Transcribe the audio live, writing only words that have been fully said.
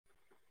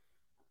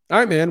All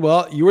right, man.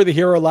 Well, you were the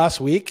hero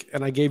last week,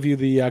 and I gave you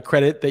the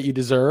credit that you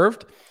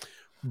deserved.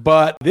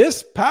 But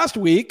this past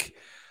week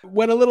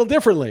went a little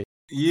differently.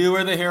 You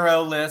were the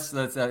hero, Liss.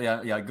 That's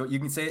Go, you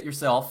can say it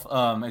yourself,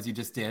 as you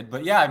just did.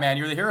 But yeah, man,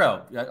 you're the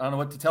hero. I don't know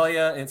what to tell you.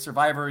 It's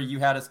Survivor. You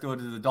had us go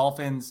to the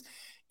Dolphins.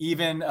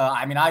 Even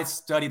I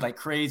studied like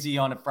crazy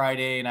on a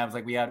Friday, and I was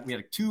like, we had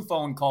 2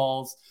 phone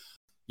calls.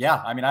 Yeah,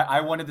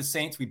 I wanted the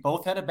Saints. We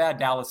both had a bad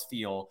Dallas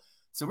feel.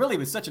 So really, it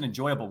was such an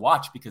enjoyable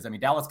watch because,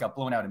 Dallas got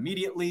blown out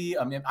immediately.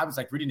 I was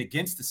like rooting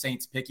against the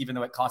Saints pick, even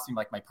though it cost me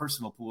like my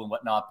personal pool and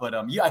whatnot. But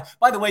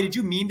by the way, did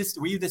you mean to,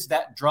 were you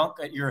that drunk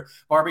at your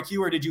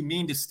barbecue, or did you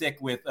mean to stick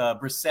with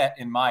Brissett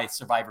in my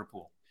Survivor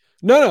pool?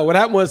 No. What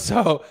happened was,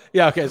 so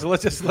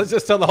let's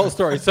just tell the whole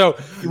story. So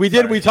we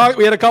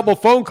had a couple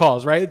phone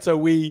calls, right? So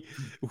we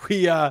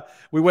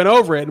went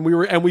over it, and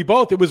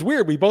it was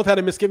weird. We both had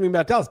a misgiving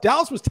about Dallas.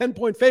 Dallas was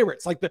 10-point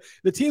favorites. Like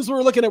the teams we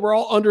were looking at were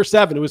all under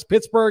 7. It was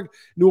Pittsburgh,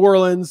 New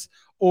Orleans,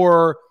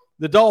 or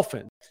the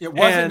Dolphins. It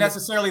wasn't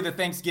necessarily the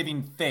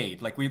Thanksgiving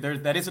fade. Like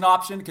that is an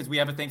option because we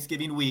have a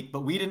Thanksgiving week,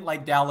 but we didn't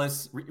like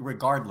Dallas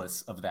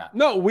regardless of that.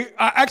 No,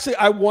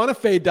 I want to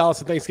fade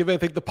Dallas at Thanksgiving. I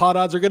think the pot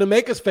odds are going to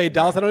make us fade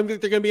Dallas. I don't even think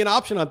they're going to be an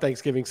option on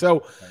Thanksgiving.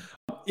 So,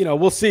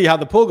 we'll see how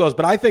the pool goes.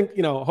 But I think,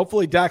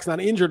 hopefully Dak's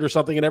not injured or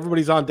something and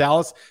everybody's on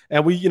Dallas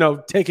and we,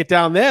 take it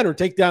down then, or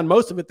take down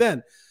most of it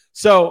then.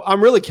 So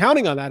I'm really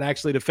counting on that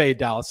actually to fade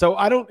Dallas. So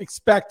I don't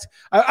expect,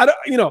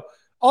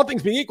 all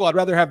things being equal, I'd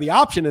rather have the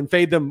option and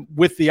fade them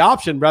with the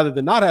option rather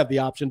than not have the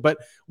option. But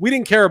we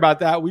didn't care about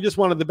that. We just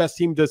wanted the best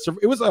team to serve.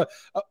 It was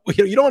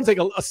you don't want to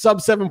take a sub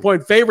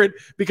 7-point favorite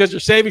because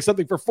you're saving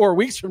something for 4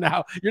 weeks from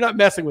now. You're not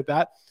messing with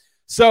that.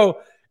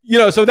 So,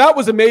 so that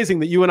was amazing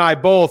that you and I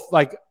both,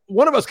 like,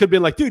 one of us could have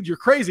been like, dude, you're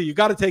crazy. You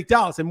got to take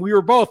Dallas. And we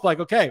were both like,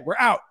 okay, we're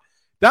out.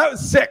 That was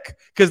sick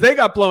because they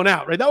got blown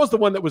out, right? That was the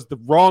one that was the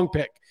wrong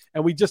pick.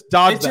 And we just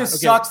dodged that. It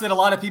just sucks that a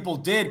lot of people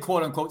did,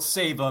 quote unquote,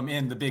 save them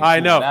in the big pool. I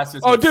know. That's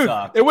just dude,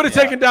 sucked. It would have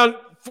taken down 80%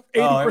 of the pool. It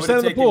would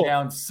have taken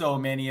down so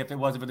many if it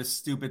wasn't for the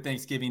stupid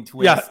Thanksgiving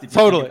twist. Yeah,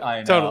 totally.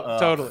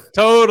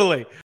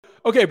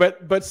 Okay,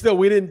 but still,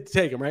 we didn't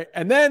take them, right?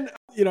 And then,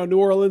 New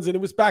Orleans, and it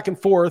was back and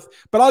forth.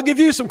 But I'll give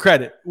you some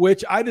credit,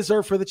 which I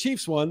deserve for the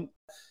Chiefs one,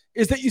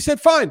 is that you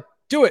said, fine,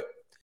 do it.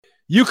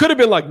 You could have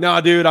been like, nah,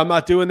 dude, I'm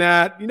not doing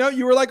that.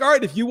 You were like, all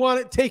right, if you want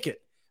it, take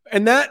it.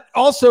 And that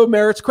also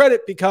merits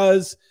credit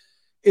because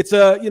it's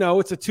a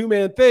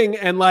 2-man thing.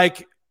 And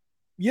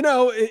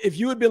if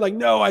you had been like,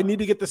 no, I need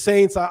to get the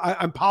Saints,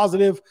 I'm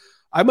positive,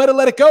 I might have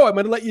let it go. I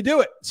might have let you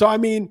do it. So,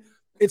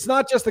 it's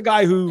not just the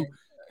guy who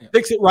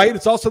picks it right.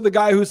 It's also the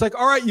guy who's like,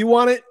 all right, you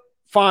want it?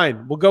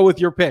 Fine. We'll go with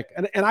your pick.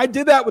 And I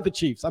did that with the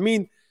Chiefs.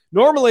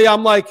 Normally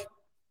I'm like,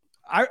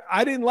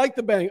 I didn't like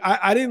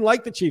I didn't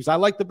like the Chiefs. I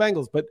like the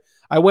Bengals, but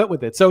I went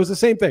with it. So it was the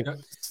same thing.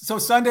 So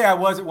Sunday, I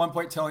was at one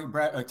point telling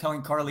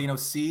Carly,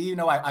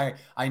 I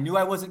knew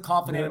I wasn't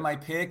confident in my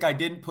pick. I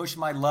didn't push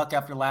my luck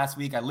after last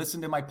week. I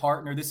listened to my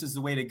partner. This is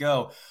the way to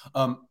go.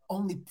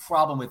 Only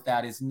problem with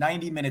that is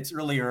 90 minutes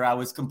earlier, I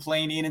was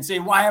complaining and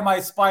saying, why am I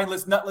a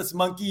spineless, nutless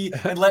monkey?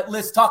 And let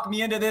Liss talk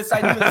me into this.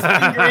 I knew this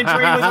finger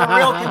injury was a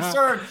real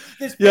concern.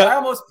 I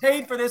almost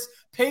paid for this.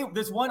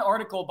 This one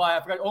article by,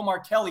 I forgot,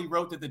 Omar Kelly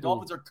wrote that the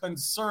Dolphins are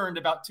concerned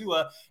about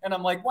Tua. And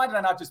I'm like, why did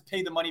I not just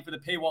pay the money for the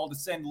paywall to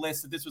send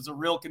Liss that this was a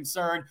real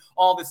concern?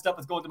 All this stuff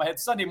was going through my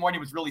head. Sunday morning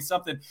was really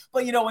something.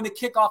 But, when the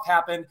kickoff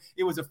happened,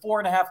 it was a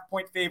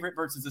 4.5-point favorite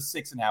versus a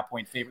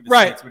 6.5-point favorite.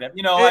 Right.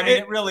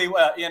 It really,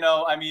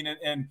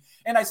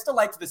 and I still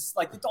liked this,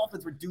 like the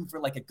Dolphins were due for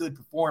like a good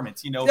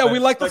performance, Yeah, we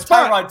liked the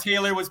spot. Tyrod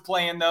Taylor was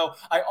playing though.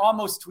 I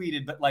almost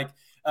tweeted, but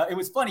it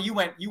was funny. You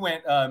went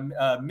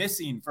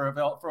missing for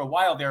a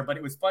while there, but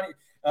it was funny.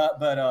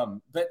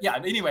 But yeah.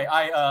 Anyway,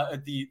 I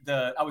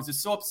was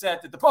just so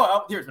upset that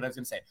here's what I was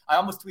going to say. I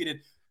almost tweeted,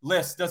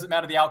 Liss, doesn't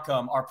matter the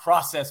outcome. Our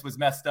process was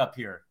messed up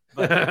here.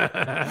 But,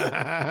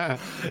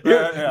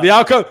 the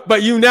outcome,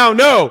 but you now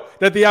know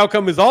that the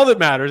outcome is all that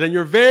matters, and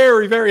you're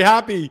very, very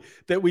happy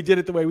that we did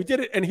it the way we did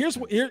it. And there's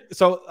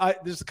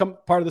a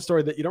part of the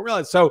story that you don't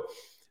realize. So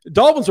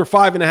Dolphins were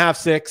 5.5,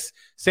 6.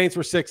 Saints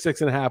were 6,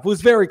 6.5. It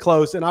was very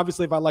close. And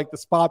obviously, if I liked the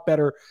spot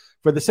better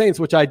for the Saints,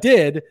 which I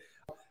did,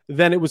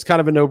 then it was kind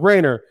of a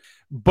no-brainer.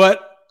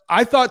 But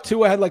I thought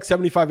Tua had like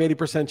 75,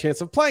 80% chance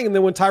of playing. And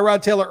then when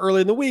Tyrod Taylor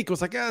early in the week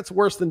was like, it's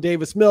worse than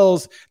Davis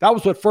Mills. That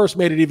was what first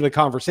made it even a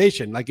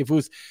conversation. Like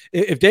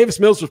if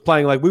Davis Mills was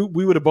playing, like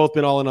we would have both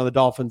been all in on the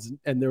Dolphins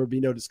and there would be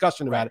no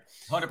discussion about it.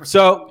 100%.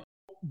 So,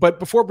 but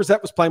before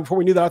Brissett was playing, before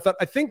we knew that,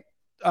 I think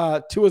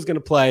Tua's going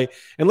to play,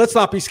 and let's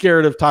not be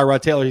scared of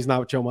Tyrod Taylor. He's not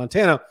with Joe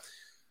Montana.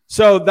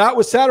 So that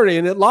was Saturday,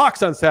 and it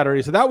locks on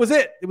Saturday. So that was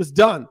it. It was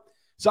done.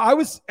 So I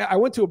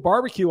went to a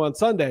barbecue on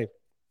Sunday,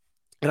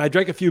 and I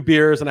drank a few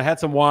beers and I had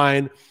some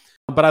wine,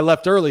 but I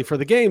left early for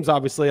the games,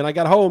 obviously. And I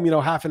got home,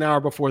 half an hour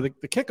before the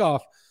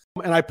kickoff,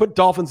 and I put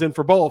Dolphins in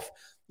for both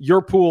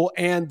your pool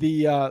and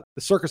the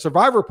Circus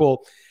Survivor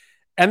pool.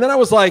 And then I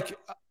was like,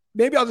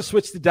 maybe I'll just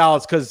switch to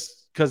Dallas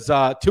because Tua's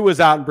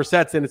out and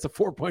Brissett's in. It's a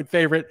 4-point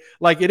favorite.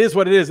 Like, it is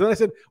what it is. And then I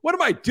said, what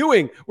am I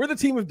doing? We're the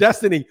team of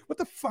destiny. What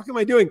the fuck am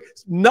I doing?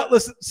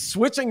 Nutless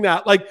switching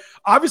that. Like,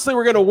 obviously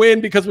we're going to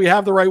win because we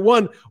have the right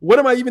one. What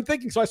am I even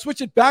thinking? So I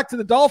switch it back to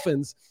the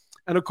Dolphins.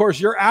 And of course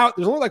you're out.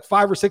 There's only like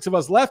 5 or 6 of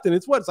us left. And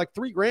it's like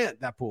 $3,000,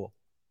 that pool.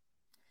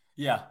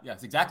 Yeah.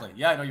 Yes, exactly.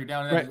 Yeah. I know you're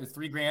down to right.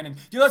 $3,000. And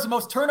that's the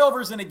most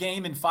turnovers in a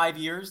game in 5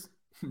 years.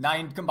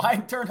 9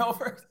 combined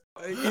turnovers.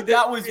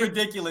 That was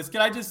ridiculous.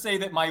 Can I just say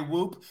that my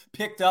Whoop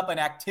picked up an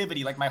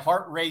activity, like my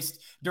heart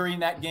raced during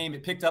that game.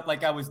 It picked up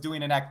like I was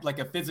doing like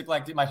a physical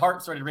activity. My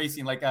heart started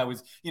racing like I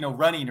was,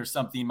 running or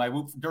something. My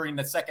Whoop during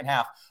the second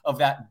half of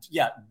that.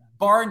 Yeah.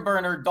 Barn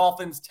burner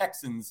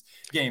Dolphins-Texans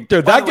game.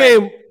 Dude, that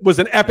game was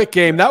an epic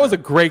game. That was a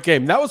great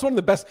game. That was one of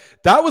the best.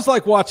 That was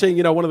like watching,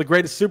 one of the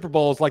greatest Super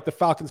Bowls, like the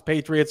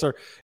Falcons-Patriots, or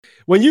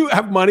when you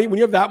have money, when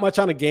you have that much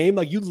on a game,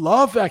 like you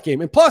love that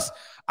game. And plus,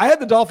 I had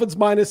the Dolphins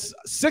minus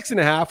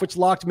 6.5, which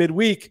locked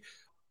midweek.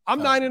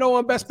 I'm 9-0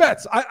 on best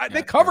bets.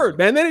 They covered,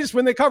 man. They just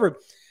when they covered.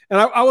 And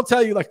I will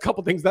tell you like a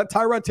couple things. That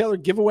Tyrod Taylor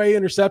giveaway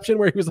interception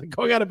where he was like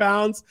going out of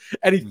bounds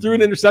and he threw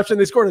an interception.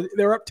 They scored.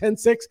 They were up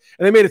 10-6 and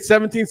they made it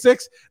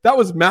 17-6. That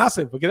was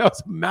massive. Okay, that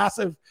was a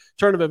massive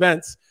turn of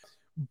events.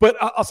 But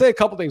I'll say a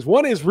couple things.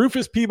 One is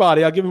Rufus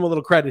Peabody. I'll give him a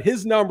little credit.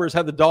 His numbers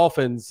had the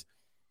Dolphins,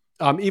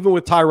 even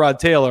with Tyrod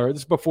Taylor.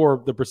 This is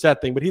before the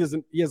Brissett thing, but he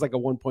has like a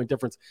 1-point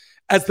difference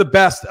as the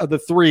best of the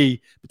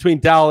 3 between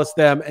Dallas,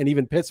 them, and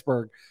even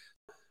Pittsburgh,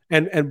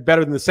 and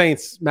better than the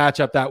Saints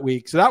matchup that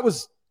week. So that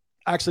was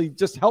actually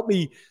just helped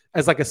me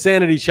as like a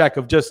sanity check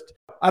of just,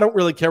 I don't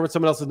really care what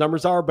someone else's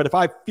numbers are, but if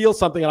I feel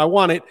something and I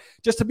want it,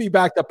 just to be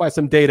backed up by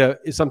some data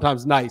is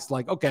sometimes nice.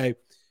 Like, okay,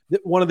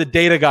 one of the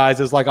data guys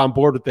is like on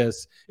board with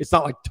this. It's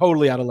not like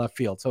totally out of left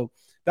field. So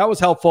that was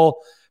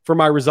helpful for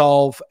my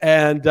resolve.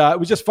 And it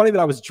was just funny that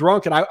I was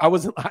drunk and I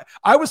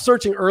was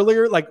searching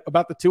earlier, like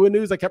about the Tua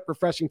news. I kept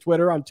refreshing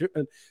Twitter and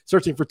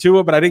searching for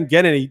Tua, but I didn't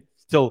get any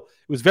till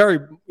it was very,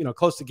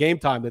 close to game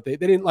time that they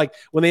didn't like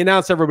when they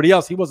announced everybody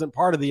else, he wasn't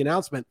part of the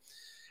announcement.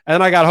 And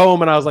then I got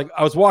home and I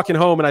was walking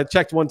home and I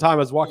checked one time. I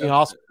was walking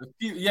hospital.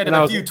 You had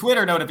a few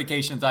Twitter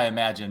notifications, I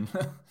imagine.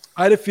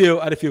 I had a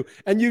few.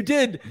 And you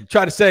did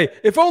try to say,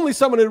 if only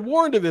someone had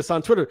warned of this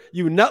on Twitter,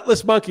 you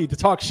nutless monkey, to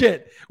talk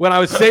shit when I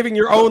was saving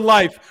your own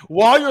life.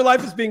 While your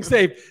life is being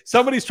saved,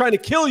 somebody's trying to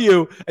kill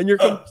you and you're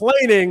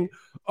complaining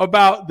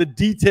about the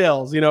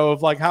details,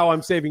 of like how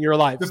I'm saving your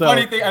life. The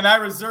funny thing, and I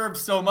reserved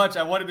so much,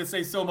 I wanted to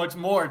say so much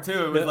more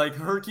too. It was like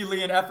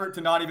Herculean effort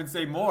to not even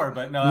say more,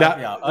 but no.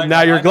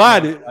 Now you're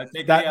glad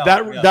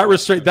that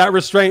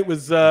restraint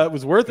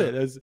was worth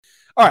it.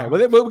 All right,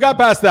 well, we got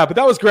past that, but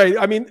that was great.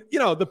 I mean,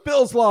 the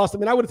Bills lost. I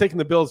mean, I would have taken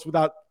the Bills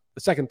without a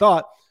second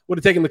thought. Would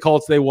have taken the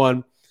Colts. They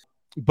won.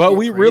 But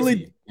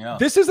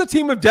this is a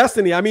team of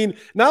destiny. I mean,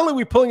 not only are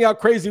we pulling out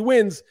crazy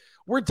wins,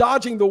 we're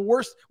dodging the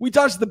worst. We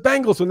dodged the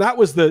Bengals when that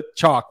was the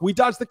chalk. We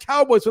dodged the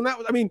Cowboys when that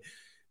was,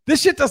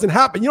 this shit doesn't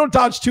happen. You don't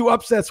dodge 2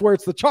 upsets where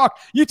it's the chalk.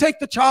 You take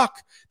the chalk.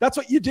 That's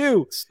what you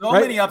do. So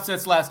many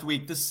upsets last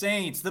week. The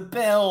Saints, the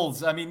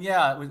Bills. I mean,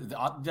 yeah.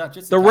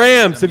 Just the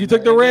Rams. If you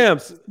took the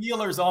Rams. The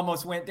Steelers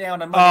almost went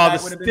down. On Monday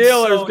night. The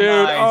Steelers, dude.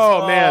 Nice.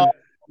 Oh, man.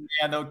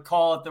 Man, they'll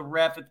call it the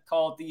ref.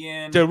 Call at the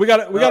end. Dude, we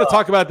got to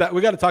talk about that.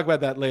 We got to talk about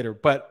that later.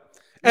 But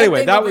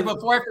anyway,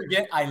 before I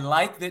forget, I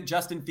like that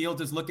Justin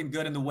Fields is looking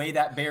good in the way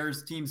that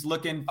Bears team's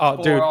looking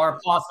for our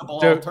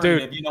possible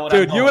alternative.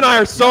 You and I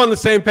are so on the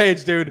same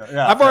page, dude.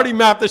 I've already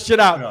mapped this shit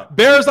out. Yeah.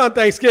 Bears on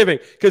Thanksgiving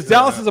because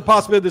Dallas is a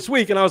possibility this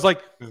week, and I was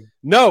like,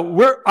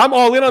 no, I'm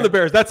all in on the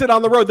Bears. That's it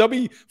on the road. They'll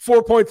be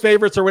 4-point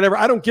favorites or whatever.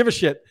 I don't give a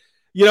shit.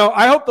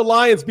 I hope the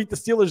Lions beat the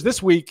Steelers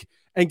this week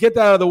and get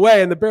that out of the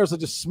way, and the Bears will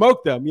just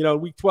smoke them,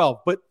 in week 12.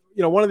 But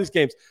one of these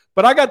games.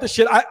 But I got the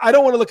shit. I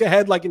don't want to look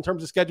ahead like in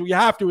terms of schedule. You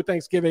have to with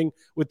Thanksgiving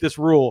with this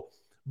rule.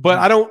 But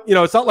I don't,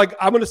 it's not like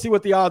I'm going to see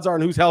what the odds are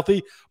and who's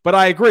healthy. But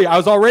I agree. I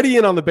was already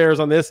in on the Bears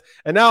on this.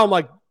 And now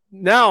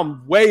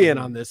I'm way in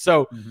on this.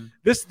 So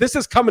this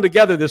is coming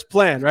together, this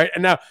plan, right?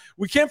 And now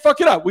we can't fuck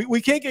it up.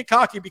 We can't get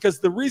cocky because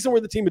the reason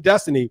we're the team of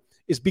destiny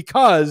is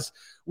because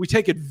we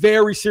take it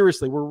very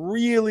seriously. We're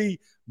really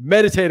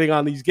meditating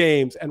on these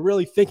games and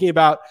really thinking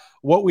about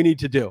what we need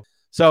to do.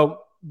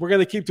 So we're going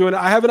to keep doing it.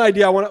 I have an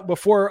idea.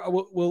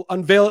 We'll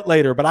unveil it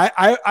later, but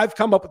I've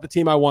come up with the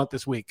team I want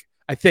this week.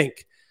 I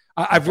think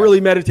I've really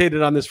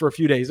meditated on this for a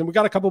few days and we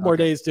got a couple more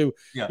days to,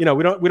 we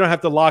don't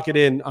have to lock it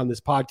in on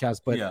this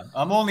podcast, but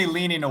I'm only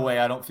leaning away.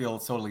 I don't feel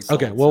totally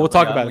sold. Okay. Well, we'll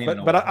talk about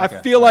it, but I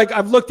feel like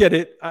I've looked at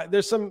it.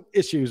 There's some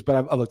issues, but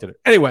I've looked at it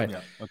anyway.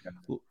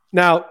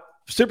 Now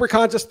super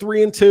conscious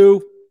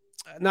 3-2,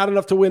 not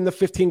enough to win the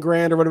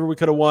 $15,000 or whatever we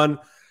could have won.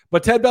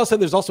 But Ted Bell said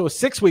there's also a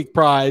 6-week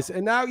prize.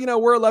 And now,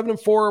 we're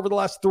 11-4 over the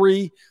last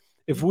 3.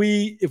 If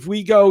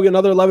we go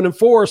another 11-4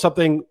 or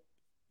something,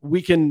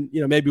 we can,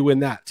 maybe win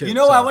that too.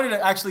 I wanted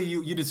to actually,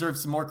 you deserve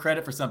some more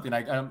credit for something.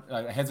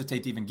 I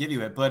hesitate to even give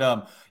you it,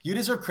 but you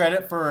deserve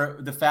credit for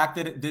the fact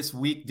that this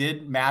week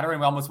did matter and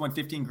we almost won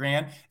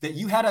 $15,000, that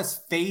you had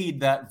us fade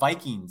that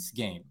Vikings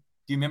game.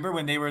 Do you remember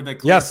when they were the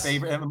clear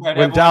favorite?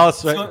 When Dallas.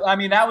 So, I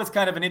mean, that was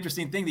kind of an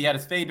interesting thing. He had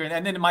his favorite.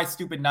 And then my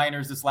stupid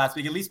Niners this last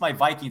week, at least my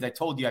Vikings, I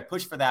told you I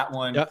pushed for that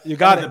one. Yeah, you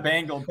got it. The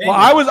Bengals. Well,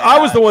 I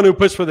was the one who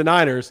pushed for the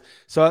Niners.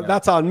 So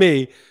that's on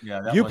me.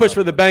 Yeah, you pushed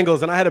for the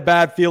Bengals, and I had a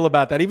bad feel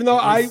about that, even though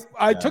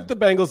I took the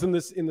Bengals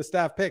in the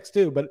staff picks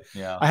too. But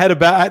I had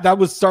that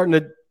was starting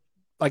to,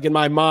 like in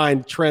my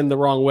mind, trend the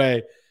wrong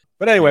way.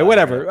 But anyway,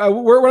 whatever.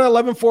 We're on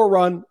an 11-4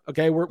 run.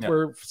 Okay,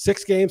 we're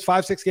 6 games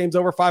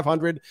over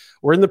 500.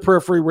 We're in the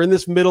periphery. We're in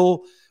this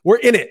middle. We're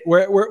in it.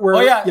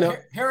 We're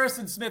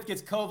Harrison Smith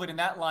gets COVID and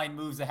that line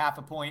moves a half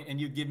a point,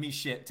 and you give me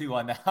shit too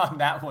on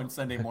that one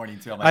Sunday morning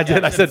too. Like,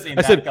 I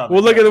said,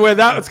 well, look at the way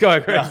that was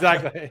going. Yeah.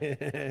 Exactly.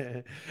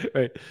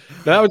 Right.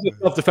 That was just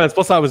self-defense.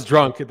 Plus, I was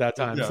drunk at that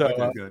time.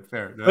 Good,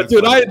 fair. No, but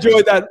dude, I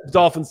enjoyed that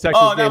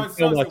Dolphins-Texans game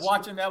so much.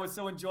 Watching that was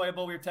so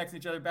enjoyable. We were texting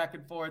each other back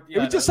and forth. It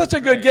was just such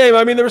a good game.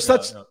 I mean, there's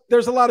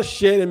a lot of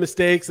shit and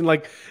mistakes, and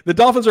like the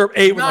Dolphins are up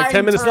 8 with like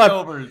 10 minutes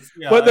left.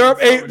 But they're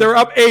up 8. They're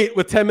up 8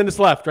 with 10 minutes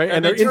left, right?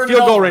 And they're in field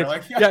goal range.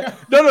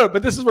 No,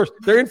 but this is worse.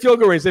 They're in field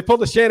goal range. They pulled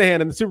the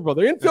Shanahan in the Super Bowl.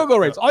 They're in field goal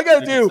range. All you got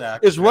to do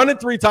is run it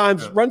 3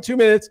 times, run 2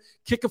 minutes,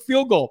 kick a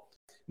field goal.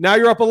 Now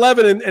you're up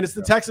 11, and it's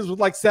the Texans with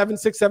like 7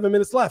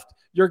 minutes left.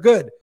 You're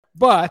good.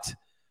 But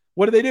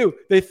what do?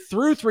 They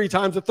threw 3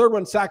 times, the third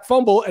one sack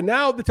fumble, and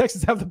now the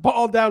Texans have the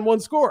ball down 1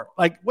 score.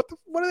 Like, what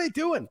are they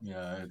doing?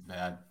 Yeah, it's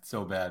bad.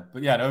 So bad.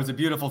 But yeah, it was a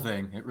beautiful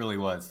thing. It really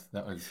was.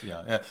 That was,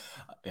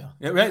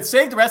 It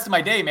saved the rest of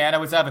my day, man. I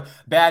was having a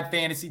bad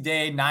fantasy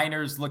day.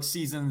 Niners look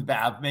season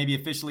bad, maybe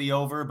officially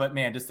over, but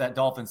man, just that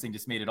Dolphins thing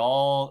just made it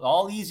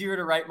all easier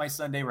to write my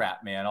Sunday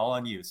rap, man. All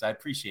on you. So I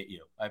appreciate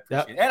you. It.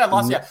 And I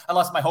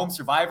lost my home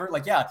survivor.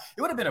 Like, it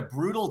would have been a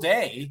brutal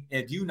day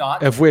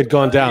if we had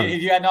gone down.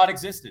 If you had not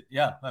existed.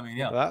 Yeah. I mean,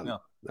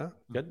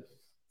 good.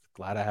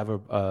 Glad I have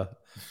a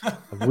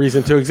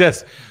reason to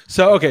exist.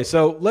 So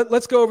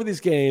let's go over these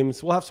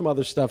games. We'll have some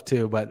other stuff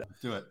too, but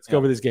let's go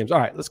over these games. All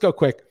right, let's go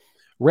quick.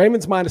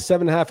 Ravens minus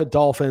 7.5 at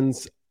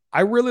Dolphins.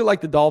 I really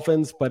like the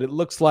Dolphins, but it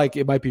looks like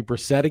it might be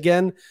Brissett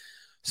again.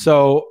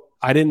 So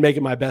I didn't make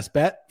it my best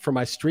bet for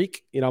my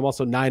streak. I'm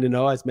also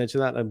 9-0. I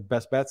mentioned that on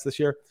best bets this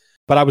year,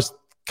 but I was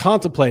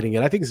contemplating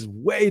it. I think this is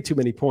way too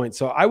many points.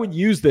 So I would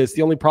use this.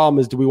 The only problem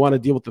is, do we want to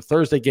deal with the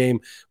Thursday game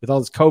with all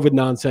this COVID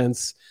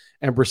nonsense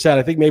and Brissett?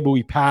 I think maybe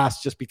we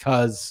pass just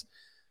because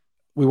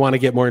we want to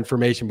get more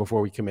information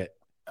before we commit.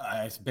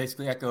 I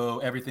basically echo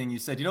everything you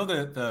said.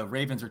 The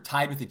Ravens are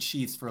tied with the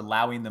Chiefs for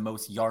allowing the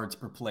most yards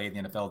per play in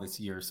the NFL this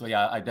year. So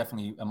I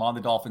definitely am on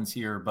the Dolphins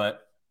here,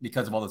 but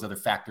because of all those other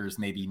factors,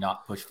 maybe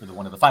not push for the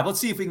one of the 5. Let's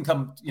see if we can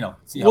come,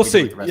 see how we'll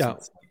see. The rest of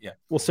this.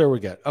 We'll see where we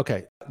get.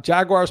 Okay.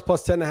 Jaguars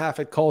plus 10.5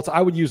 at Colts.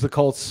 I would use the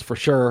Colts for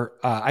sure.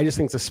 I just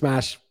think it's a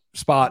smash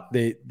spot.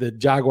 The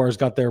Jaguars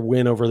got their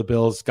win over the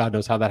Bills. God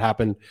knows how that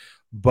happened.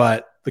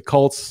 But the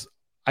Colts,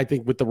 I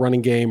think with the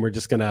running game, we're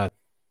just going to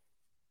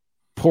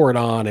pour it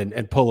on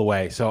and pull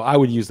away. So I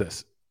would use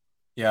this.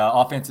 Yeah,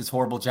 offense is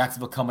horrible.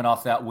 Jacksonville coming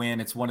off that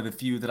win. It's one of the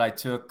few that I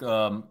took.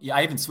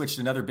 I even switched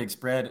another big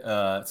spread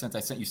since I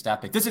sent you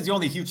stat pick. This is the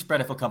only huge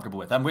spread I feel comfortable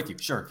with. I'm with you.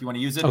 Sure, if you want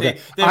to use it. Okay.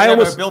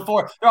 They're built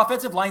for. Their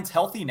offensive line's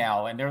healthy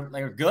now, and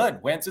they're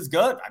good. Wentz is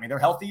good. I mean, they're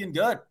healthy and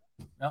good.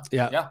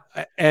 Yeah.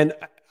 And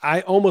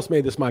I almost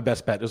made this my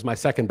best bet. It was my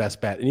second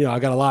best bet. And, I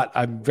got a lot.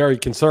 I'm very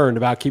concerned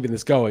about keeping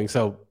this going.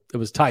 So it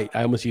was tight.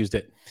 I almost used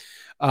it.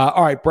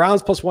 All right,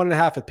 Browns plus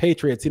 1.5 at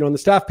Patriots. In the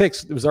staff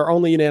picks, it was our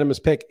only unanimous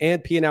pick,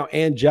 and P&L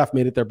and Jeff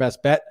made it their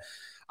best bet.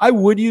 I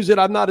would use it.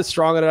 I'm not as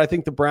strong on it. I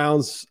think the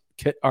Browns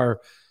are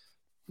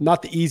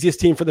not the easiest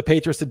team for the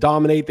Patriots to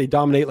dominate. They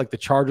dominate like the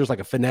Chargers, like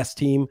a finesse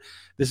team.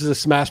 This is a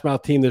smash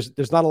mouth team.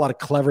 There's not a lot of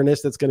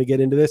cleverness that's going to get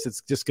into this.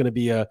 It's just going to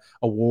be a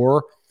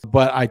war.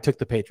 But I took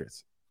the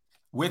Patriots.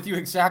 With you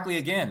exactly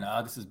again.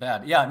 This is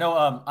bad. Yeah,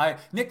 no.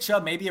 Nick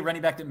Chubb may be a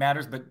running back that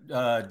matters, but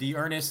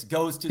D'Ernest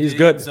goes to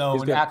the end zone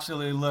and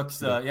actually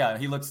looks.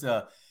 He looks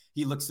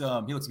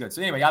good.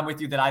 So anyway, I'm with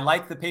you that I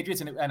like the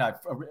Patriots, and it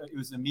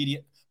was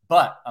immediate.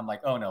 But I'm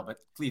like, oh no, but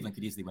Cleveland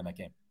could easily win that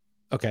game.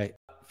 Okay,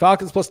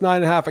 Falcons plus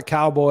 9.5 at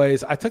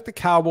Cowboys. I took the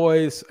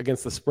Cowboys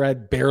against the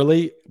spread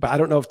barely, but I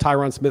don't know if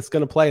Tyron Smith's going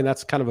to play, and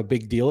that's kind of a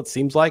big deal. It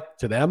seems like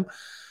to them,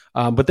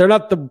 but they're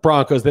not the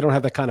Broncos. They don't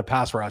have that kind of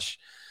pass rush.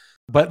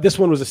 But this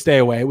one was a stay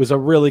away. It was a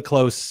really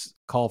close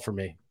call for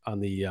me on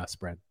the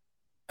spread.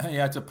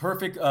 Yeah, it's a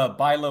perfect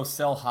buy low,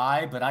 sell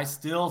high, but I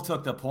still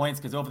took the points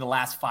because over the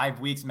last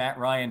 5 weeks, Matt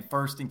Ryan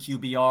first in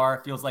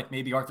QBR. Feels like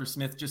maybe Arthur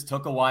Smith just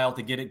took a while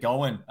to get it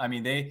going. I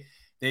mean, they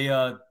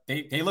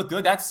look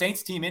good. That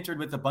Saints team entered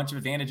with a bunch of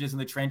advantages in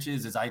the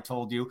trenches, as I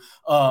told you.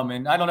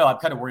 And I don't know. I'm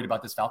kind of worried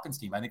about this Falcons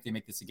team. I think they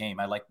make this a game.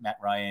 I like Matt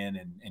Ryan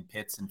and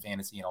Pitts and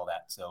fantasy and all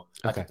that. So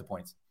I took the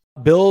points.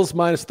 Bills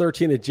minus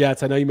 13 at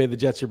Jets. I know you made the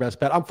Jets your best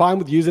bet. I'm fine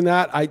with using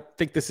that. I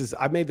think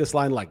I made this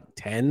line like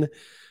 10,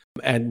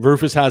 and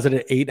Rufus has it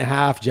at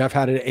 8.5. Jeff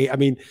had it at 8. I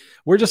mean,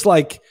 we're just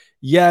like,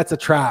 it's a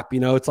trap.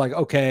 It's like,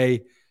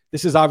 okay,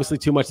 this is obviously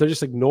too much. They're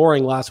just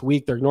ignoring last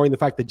week. They're ignoring the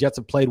fact that Jets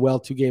have played well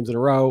 2 games in a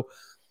row,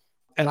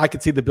 and I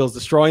could see the Bills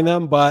destroying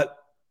them, but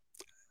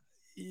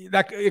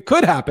it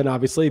could happen,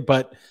 obviously.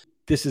 But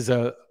this is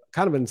a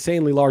kind of an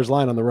insanely large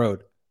line on the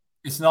road.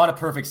 It's not a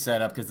perfect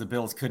setup because the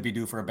Bills could be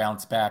due for a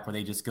bounce back where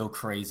they just go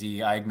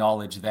crazy. I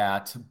acknowledge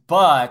that.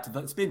 But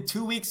it's been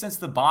 2 weeks since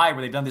the bye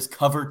where they've done this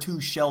cover 2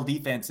 shell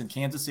defense in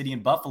Kansas City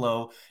and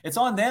Buffalo. It's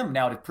on them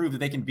now to prove that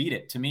they can beat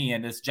it, to me.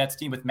 And this Jets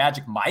team with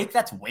Magic Mike,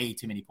 that's way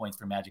too many points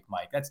for Magic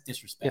Mike. That's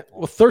disrespectful. Yeah,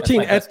 well,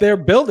 13 at their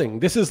building.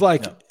 This is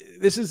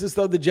this is as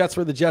though the Jets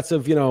were the Jets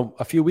of,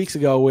 a few weeks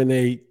ago when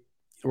they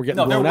were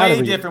getting blown out. No, they're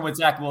way different with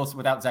Zach Wilson,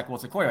 without Zach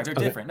Wilson quarterback. They're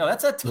different. No,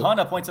 that's a ton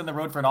of points on the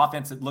road for an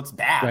offense that looks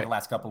bad the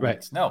last couple of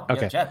weeks. No,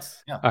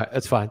 Jets. Yeah. All right,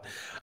 that's fine.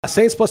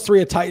 Saints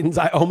 +3 at Titans.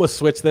 I almost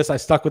switched this. I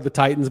stuck with the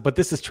Titans, but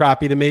this is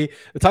trappy to me.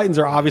 The Titans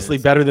are obviously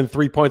better than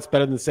 3 points,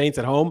 better than the Saints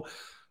at home,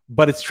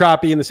 but it's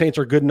trappy, and the Saints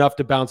are good enough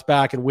to bounce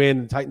back and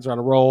win. The Titans are on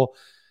a roll.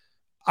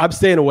 I'm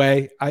staying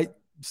away.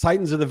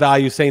 Titans are the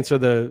value, Saints are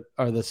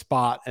the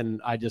spot,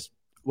 and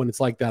when it's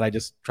like that, I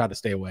just try to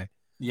stay away.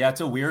 Yeah,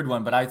 it's a weird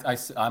one, but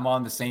I'm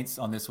on the Saints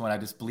on this one. I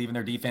just believe in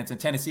their defense. And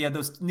Tennessee had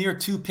those near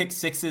 2 pick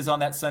sixes on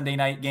that Sunday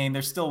night game.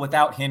 They're still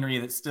without Henry.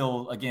 That's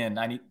still, again,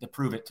 I need to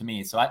prove it to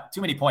me. So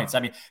too many points. I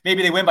mean,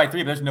 maybe they win by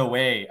 3, but there's no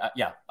way.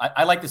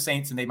 I like the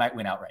Saints, and they might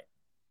win outright.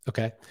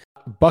 Okay.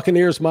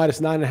 Buccaneers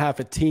 -9.5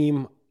 at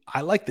team.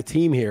 I like the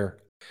team here.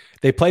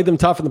 They played them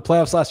tough in the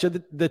playoffs last year.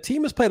 The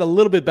team has played a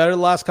little bit better the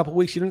last couple of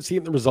weeks. You didn't see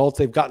it in the results.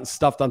 They've gotten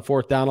stuffed on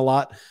 4th down a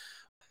lot.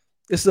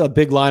 This is a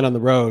big line on the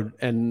road,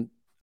 and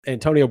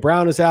Antonio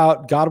Brown is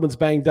out. Godwin's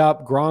banged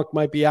up. Gronk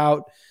might be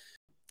out.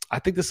 I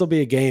think this will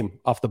be a game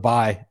off the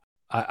bye.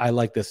 I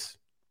like this.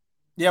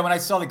 Yeah, when I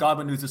saw the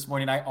Godwin news this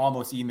morning, I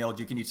almost emailed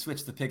you. Can you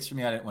switch the picks for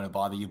me? I didn't want to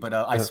bother you, but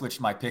I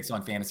switched my picks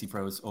on Fantasy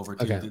Pros over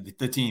to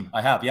the team.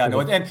 I have. Yeah, no,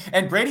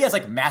 and Brady has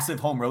massive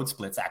home road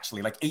splits,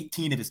 actually.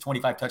 18 of his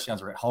 25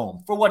 touchdowns are at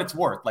home, for what it's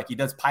worth. He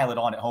does pile it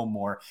on at home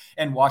more.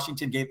 And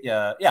Washington gave,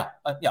 I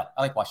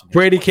like Washington.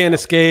 Brady can't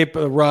escape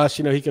a rush.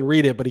 He can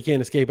read it, but he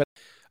can't escape it.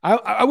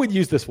 I would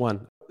use this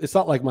one. It's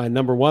not like my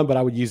number one, but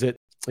I would use it.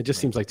 It just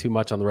seems like too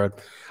much on the road.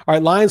 All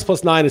right, Lions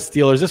 +9 is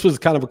Steelers. This was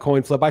kind of a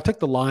coin flip. I took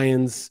the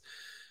Lions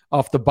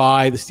off the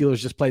bye. The Steelers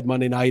just played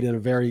Monday night in a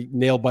very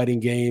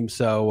nail-biting game.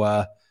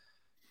 So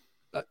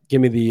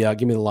give me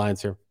the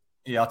Lions here.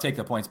 Yeah, I'll take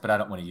the points, but I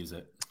don't want to use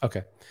it.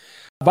 Okay.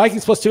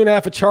 Vikings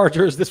 +2.5 at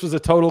Chargers. This was a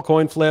total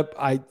coin flip.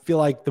 I feel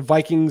like the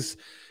Vikings,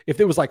 if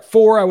it was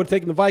 4, I would have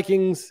taken the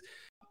Vikings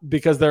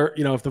because they're,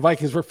 if the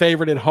Vikings were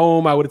favored at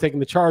home, I would have taken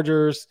the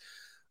Chargers.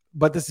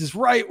 But this is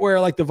right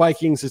where the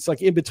Vikings, it's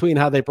in between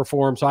how they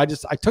perform. So I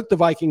took the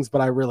Vikings, but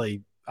I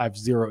have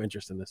zero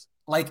interest in this.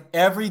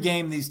 Every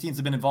game these teams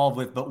have been involved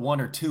with, but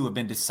 1 or 2 have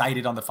been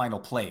decided on the final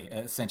play,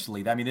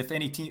 essentially. I mean, if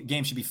any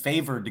game should be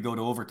favored to go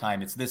to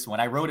overtime, it's this one.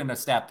 I wrote in a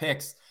stat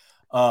picks,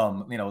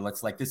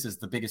 this is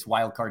the biggest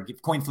wild card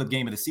coin flip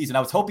game of the season. I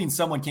was hoping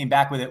someone came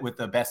back with it with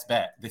the best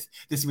bet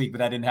this week, but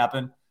that didn't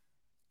happen.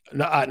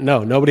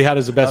 No, nobody had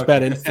as a best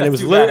bet, and it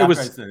was literally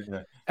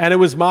and it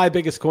was my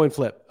biggest coin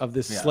flip of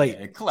this slate.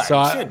 It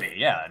should be,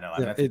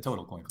 that's a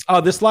total coin flip. Oh,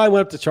 this line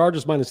went up to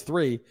Chargers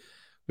 -3,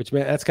 which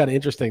that's kind of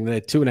interesting.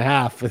 That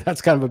 2.5,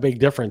 that's kind of a big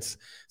difference.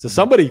 So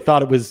somebody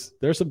thought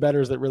there's some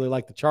bettors that really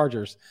like the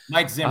Chargers.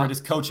 Mike Zimmer,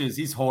 just coaches,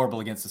 he's horrible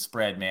against the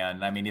spread,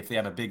 man. I mean, if they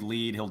have a big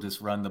lead, he'll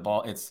just run the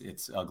ball.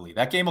 It's ugly.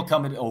 That game will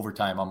come in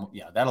overtime.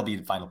 That'll be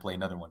the final play.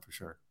 Another one for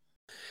sure.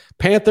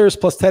 Panthers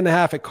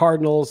 +10.5 at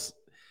Cardinals.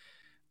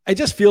 It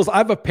just feels, I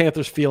have a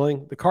Panthers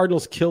feeling. The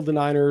Cardinals killed the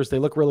Niners. They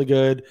look really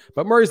good,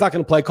 but Murray's not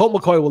going to play. Colt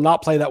McCoy will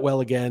not play that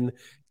well again.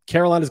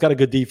 Carolina's got a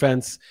good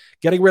defense.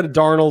 Getting rid of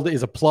Darnold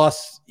is a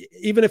plus.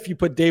 Even if you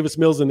put Davis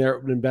Mills in there, it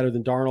would have been better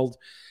than Darnold.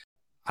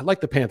 I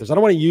like the Panthers. I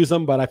don't want to use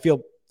them, but I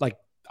feel like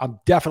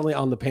I'm definitely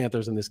on the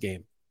Panthers in this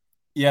game.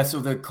 Yeah, so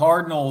the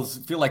Cardinals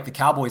feel like the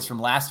Cowboys from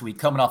last week,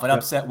 coming off an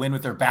upset win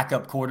with their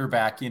backup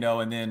quarterback,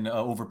 and then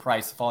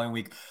overpriced the following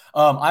week.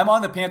 I'm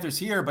on the Panthers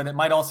here, but it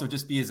might also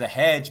just be as a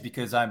hedge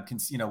because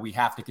we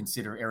have to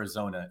consider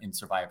Arizona in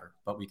Survivor,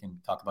 but we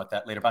can talk about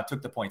that later. But I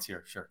took the points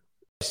here, sure.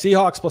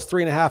 Seahawks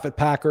 +3.5 at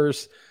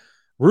Packers.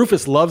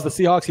 Rufus loves the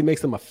Seahawks. He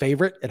makes them a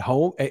favorite at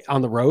home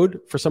on the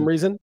road for some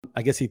reason.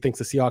 I guess he thinks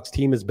the Seahawks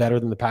team is better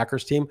than the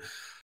Packers team.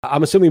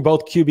 I'm assuming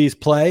both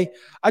QBs play.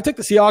 I took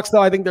the Seahawks,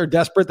 though. I think they're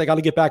desperate. They got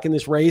to get back in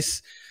this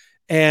race.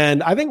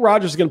 And I think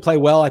Rodgers is going to play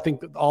well. I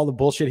think all the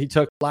bullshit he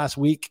took last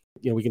week,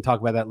 we can talk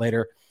about that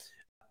later,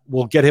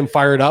 will get him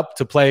fired up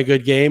to play a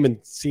good game, and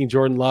seeing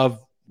Jordan Love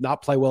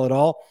not play well at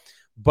all.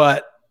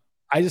 But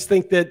I just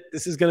think that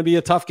this is going to be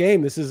a tough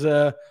game. This is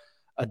a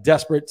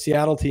desperate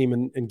Seattle team,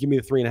 and give me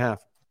the 3.5.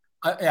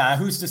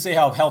 Who's to say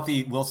how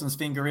healthy Wilson's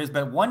finger is?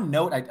 But one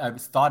note I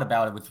thought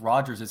about it with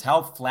Rodgers is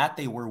how flat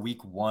they were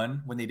week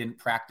 1 when they didn't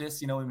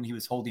practice, when he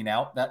was holding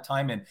out that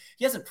time. And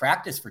he hasn't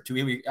practiced for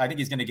 2 weeks. I think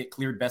he's going to get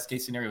cleared best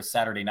case scenario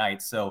Saturday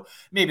night. So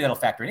maybe that'll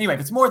factor in. Anyway, if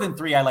it's more than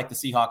 3, I like the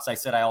Seahawks. I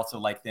said I also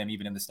like them,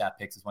 even in the stat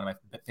picks. It's one of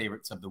my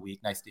favorites of the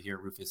week. Nice to hear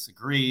Rufus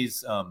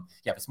agrees.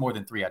 If it's more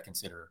than 3, I'd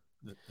consider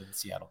the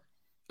Seattle.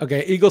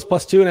 Okay, Eagles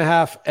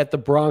 +2.5 at the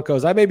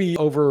Broncos. I may be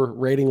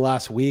overrating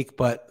last week,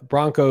 but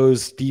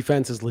Broncos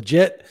defense is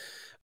legit.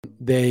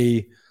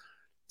 They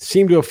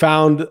seem to have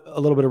found a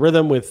little bit of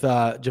rhythm with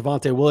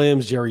Javonte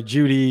Williams, Jerry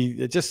Jeudy.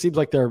 It just seems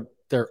like they're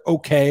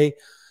okay.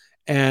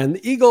 And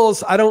the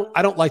Eagles, I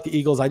don't like the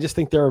Eagles. I just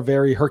think they're a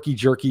very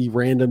herky-jerky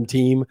random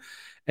team.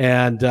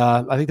 And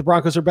I think the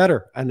Broncos are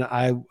better. And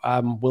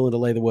I'm willing to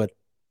lay the wood.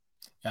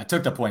 Yeah, I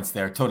took the points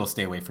there. Total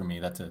stay away from me.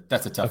 That's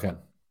a tough one.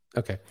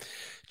 Okay.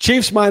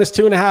 Chiefs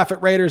 -2.5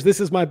 at Raiders. This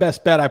is my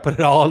best bet. I put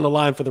it all on the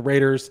line for the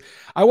Raiders.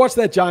 I watched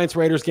that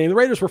Giants-Raiders game. The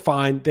Raiders were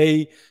fine.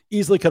 They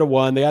easily could have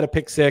won. They had a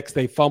pick six.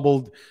 They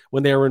fumbled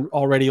when they were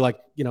already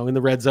in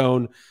the red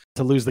zone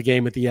to lose the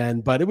game at the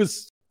end. But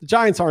the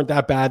Giants aren't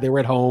that bad. They were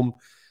at home.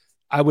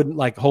 I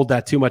wouldn't hold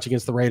that too much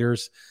against the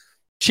Raiders.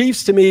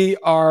 Chiefs to me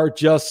are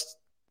just,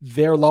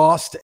 they're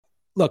lost.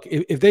 Look,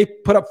 if they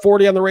put up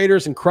 40 on the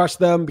Raiders and crush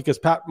them because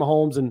Pat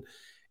Mahomes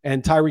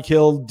and Tyreek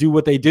Hill do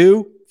what they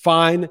do,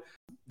 fine.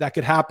 That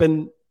could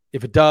happen.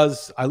 If it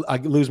does, I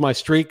lose my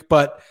streak.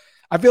 But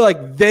I feel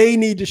like they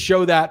need to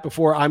show that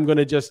before I'm going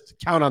to just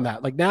count on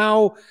that.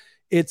 Now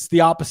it's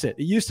the opposite.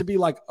 It used to be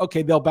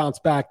okay, they'll bounce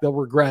back, they'll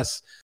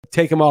regress,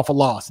 take them off a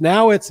loss.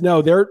 Now it's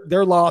no,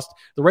 they're lost.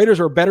 The Raiders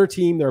are a better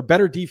team. They're a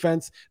better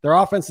defense. Their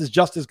offense is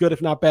just as good,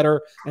 if not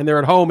better, and they're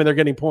at home and they're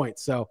getting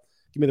points. So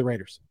give me the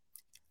Raiders.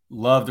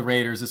 Love the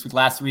Raiders this week.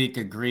 Last week,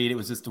 agreed. It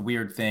was just a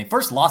weird thing.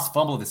 First lost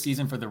fumble of the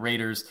season for the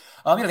Raiders.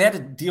 They had to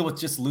deal with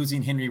just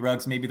losing Henry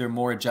Ruggs. Maybe they're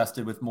more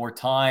adjusted with more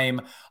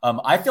time.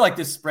 I feel like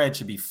this spread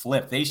should be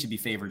flipped. They should be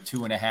favored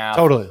 2.5.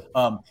 Totally.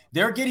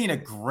 They're getting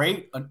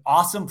an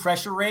awesome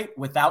pressure rate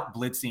without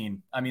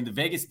blitzing. The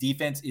Vegas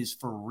defense is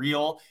for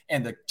real,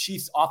 and the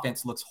Chiefs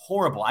offense looks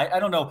horrible. I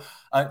don't know.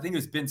 I think it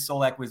was Ben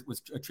Solak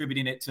was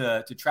attributing it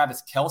to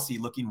Travis Kelce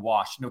looking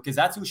washed. Because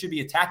that's who should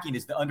be attacking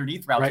is the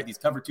underneath routes of these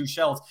cover two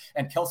shells,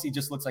 and Kelce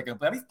just looks like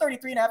he's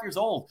 33 and a half years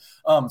old.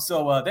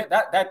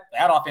 That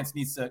offense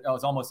needs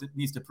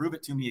to prove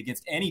it to me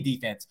against any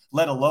defense,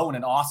 let alone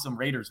an awesome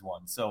Raiders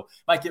one. So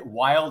might get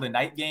wild a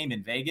night game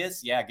in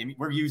Vegas. Yeah,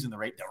 we're using the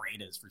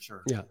Raiders for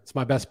sure. Yeah, it's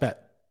my best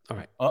bet. All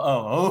right.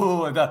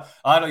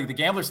 The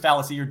gambler's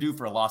fallacy. You're due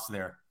for a loss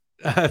there.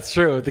 That's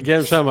true. The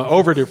gambler's fallacy,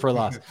 overdue for a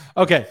loss.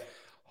 Okay,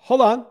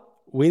 hold on.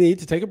 We need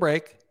to take a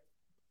break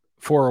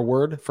for a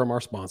word from our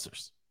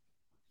sponsors.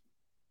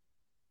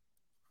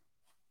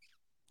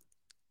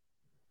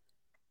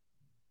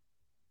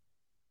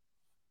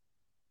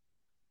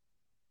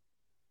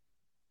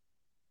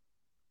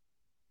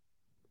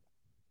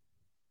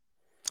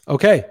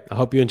 Okay, I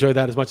hope you enjoyed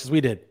that as much as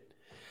we did.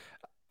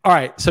 All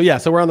right, so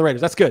we're on the Raiders.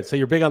 That's good. So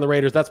you're big on the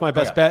Raiders. That's my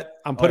best bet.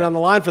 I'm putting on the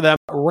line for them.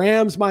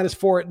 Rams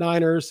 -4 at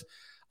Niners.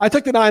 I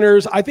took the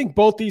Niners. I think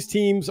both these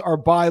teams are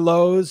buy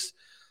lows,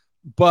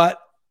 but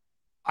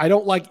I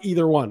don't like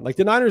either one.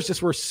 The Niners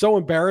just were so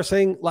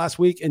embarrassing last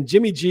week, and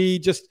Jimmy G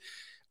just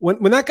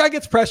when that guy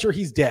gets pressure,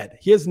 he's dead.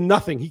 He has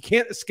nothing. He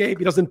can't escape.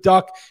 He doesn't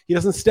duck. He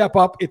doesn't step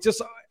up. It's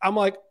just I'm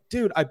like,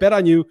 dude, I bet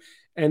on you.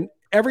 And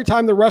every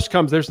time the rush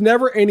comes, there's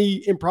never any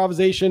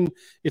improvisation.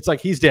 It's like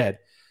he's dead.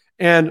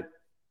 And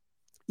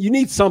you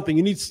need something.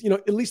 You need,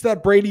 at least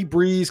that Brady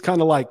Breeze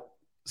kind of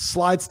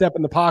slide step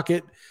in the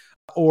pocket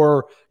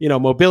or,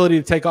 mobility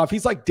to take off.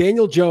 He's like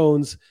Daniel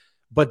Jones,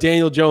 but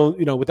Daniel Jones,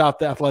 without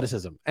the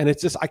athleticism. And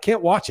it's just, I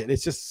can't watch it.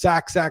 It's just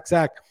sack.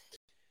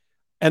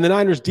 And the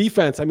Niners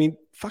defense,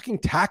 fucking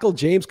tackle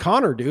James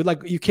Conner, dude.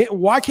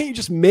 Why can't you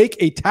just make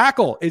a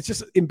tackle? It's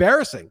just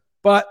embarrassing.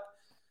 But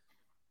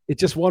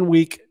it's just 1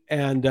 week,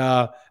 and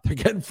they're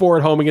getting 4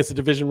 at home against a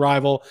division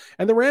rival.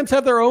 And the Rams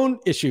have their own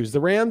issues. The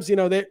Rams,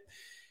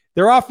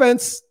 their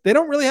offense, they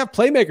don't really have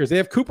playmakers. They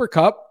have Cooper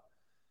Kupp.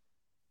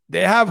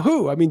 They have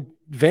who?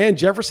 Van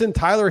Jefferson,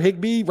 Tyler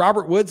Higbee,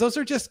 Robert Woods. Those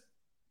are just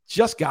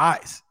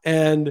guys.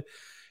 And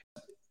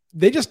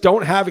they just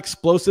don't have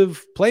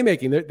explosive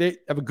playmaking. They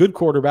have a good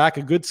quarterback,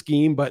 a good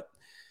scheme, but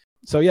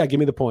give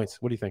me the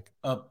points. What do you think?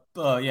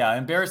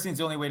 Embarrassing is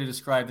the only way to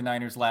describe the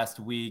Niners last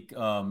week.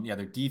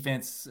 Their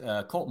defense,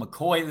 Colt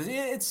McCoy,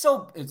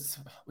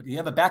 you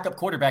have a backup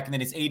quarterback and then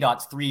his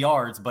ADOT's 3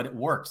 yards, but it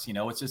works.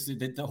 It's just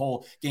the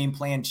whole game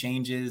plan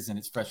changes and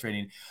it's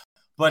frustrating.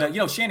 But,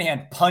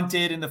 Shanahan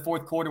punted in the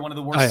fourth quarter, one of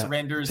the worst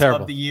surrenders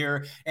of the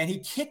year. And he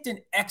kicked an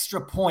extra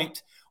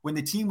point when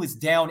the team was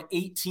down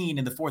 18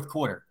 in the fourth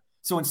quarter.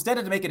 So instead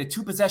of to make it a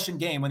 2-possession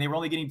game when they were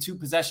only getting 2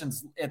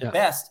 possessions at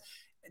best,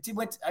 he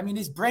went,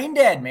 he's brain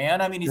dead, man.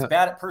 He's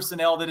bad at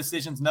personnel, the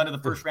decisions. None of the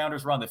first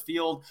rounders were on the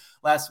field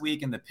last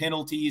week, and the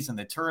penalties and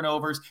the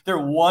turnovers. They're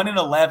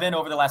 1-11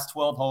 over the last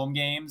 12 home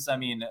games.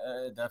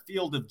 The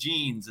field of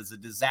genes is a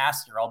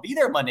disaster. I'll be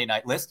there Monday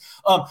night, Liss.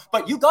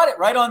 But you got it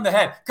right on the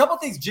head. Couple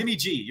things, Jimmy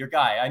G, your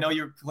guy. I know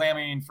you're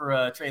clamoring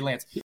for Trey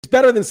Lance. He's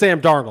better than Sam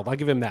Darnold. I'll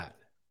give him that.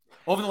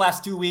 Over the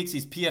last 2 weeks,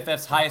 he's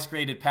PFF's highest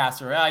graded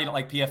passer. You don't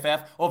like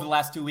PFF. Over the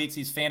last 2 weeks,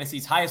 he's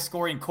Fantasy's highest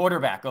scoring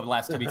quarterback over the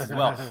last 2 weeks as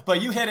well.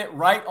 But you hit it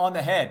right on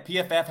the head.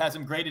 PFF has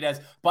him graded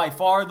as by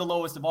far the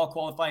lowest of all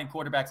qualifying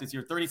quarterbacks this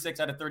year. 36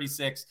 out of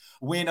 36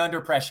 win under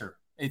pressure.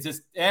 It's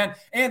just and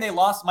they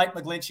lost Mike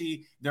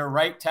McGlinchey, their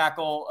right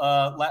tackle,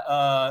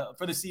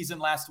 for the season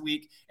last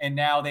week, and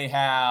now they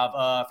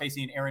have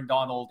facing Aaron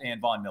Donald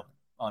and Von Miller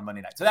on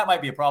Monday night. So that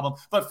might be a problem.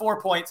 But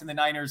 4 points in the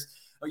Niners.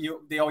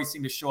 They always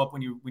seem to show up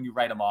when you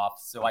write them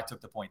off. So I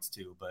took the points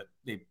too, but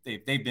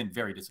they've been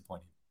very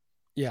disappointing.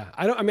 Yeah,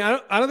 I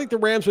don't think the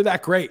Rams are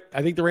that great.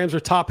 I think the Rams are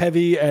top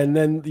heavy, and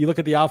then you look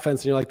at the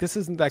offense and you're like, this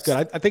isn't that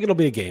good. I think it'll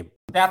be a game.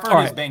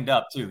 Stafford is banged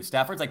up too.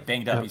 Stafford's like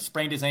banged up. He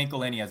sprained his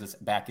ankle and he has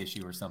a back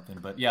issue or something.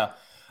 But yeah,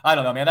 I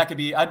don't know, man. That could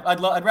be.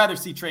 I'd rather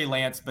see Trey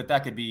Lance, but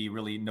that could be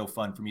really no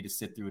fun for me to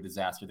sit through a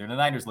disaster there. The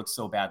Niners looked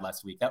so bad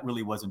last week. That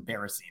really was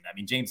embarrassing. I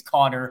mean, James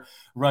Conner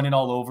running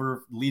all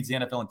over, leads the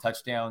NFL in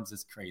touchdowns.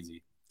 Is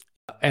crazy.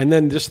 And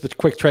then just the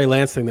quick Trey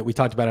Lance thing that we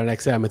talked about on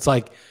XM. It's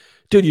like,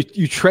 dude,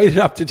 you traded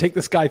up to take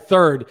this guy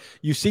third.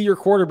 You see your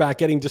quarterback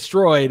getting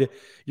destroyed.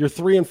 You're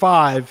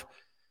 3-5.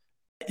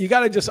 You got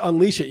to just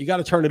unleash it. You got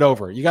to turn it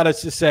over. You got to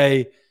just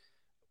say,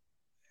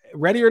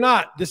 ready or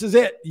not, this is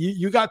it.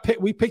 You got picked.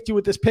 We picked you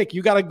with this pick.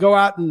 You got to go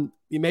out and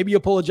maybe you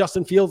pull a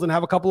Justin Fields and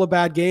have a couple of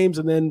bad games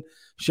and then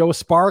show a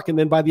spark. And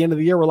then by the end of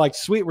the year, we're like,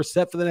 sweet, we're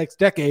set for the next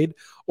decade.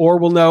 Or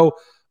we'll know,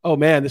 oh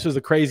man, this was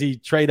a crazy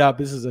trade up.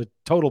 This is a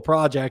total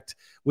project.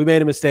 We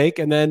made a mistake.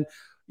 And then,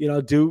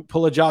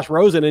 pull a Josh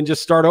Rosen and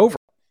just start over.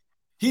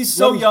 He's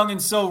so young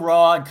and so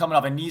raw and coming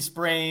off a knee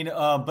sprain,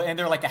 and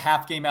they're like a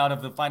half game out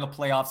of the final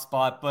playoff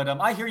spot. But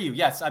I hear you.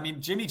 Yes, I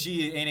mean Jimmy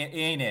G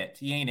ain't it.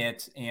 He ain't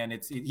it, and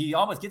he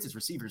almost gets his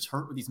receivers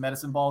hurt with these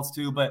medicine balls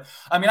too. But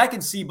I mean, I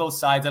can see both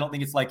sides. I don't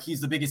think it's like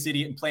he's the biggest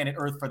idiot in planet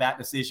Earth for that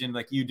decision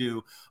like you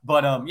do.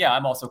 But yeah,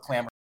 I'm also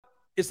clamoring.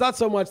 It's not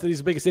so much that he's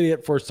the biggest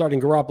idiot for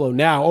starting Garoppolo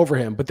now over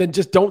him, but then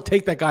just don't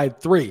take that guy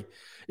at 3.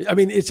 I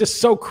mean, it's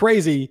just so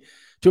crazy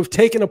to have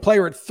taken a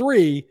player at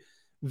 3.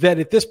 That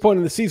at this point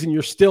in the season,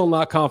 you're still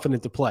not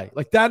confident to play.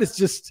 Like that is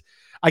just,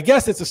 I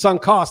guess it's a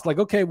sunk cost. Like,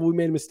 okay, well, we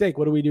made a mistake.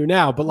 What do we do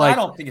now? But like, I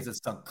don't think it's a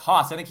sunk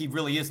cost. I think he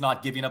really is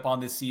not giving up on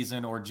this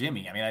season or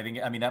Jimmy.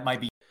 I mean, that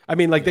might be. I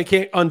mean, like they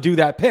can't undo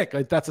that pick.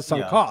 Like that's a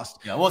sunk cost.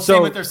 Yeah. Well,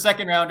 same with their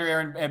second rounder,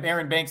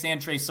 Aaron Banks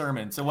and Trey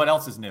Sermon. So what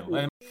else is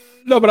new?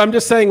 No, but I'm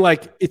just saying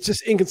like, it's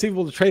just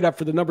inconceivable to trade up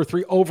for the number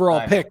 3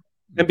 overall pick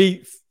and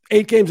be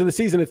 8 games in the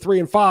season at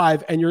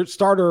 3-5 and your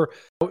starter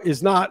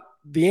is not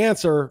the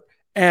answer.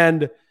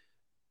 And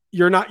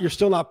you're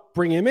still not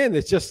bringing him in.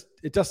 It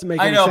doesn't make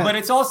any sense. But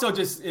it's also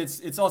just,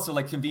 it's also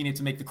like convenient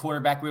to make the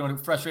quarterback. We don't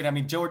frustrate. I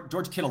mean,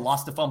 George Kittle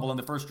lost a fumble in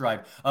the first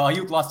drive.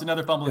 Ayuk lost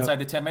another fumble inside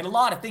the 10. Man, a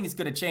lot of things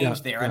could have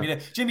changed there. I mean,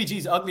 Jimmy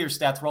G's uglier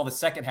stats were all the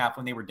second half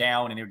when they were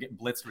down and they were getting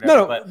blitzed. Or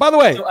whatever. But, by the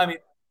way, so, I mean,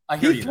 I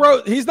hear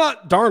he's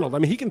not Darnold. I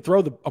mean, he can throw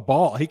a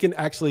ball. He can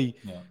actually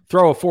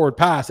throw a forward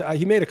pass.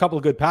 He made a couple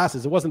of good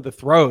passes. It wasn't the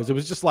throws. It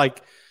was just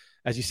like,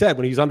 as you said,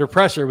 when he was under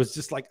pressure, it was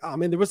just like, oh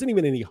man, there wasn't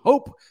even any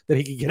hope that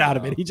he could get out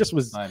of it. He just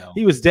was,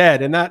 he was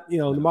dead. And that, in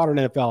the modern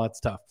NFL, that's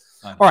tough.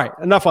 All right,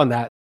 enough on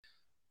that.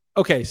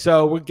 Okay,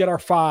 so we'll get our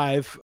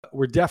 5.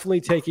 We're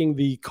definitely taking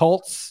the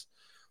Colts.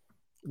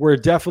 We're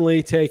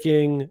definitely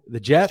taking the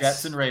Jets.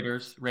 Jets and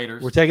Raiders.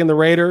 We're taking the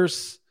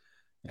Raiders.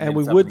 And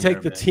we would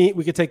take the team.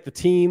 We could take the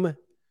team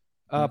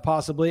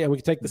possibly, and we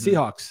could take the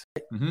Seahawks.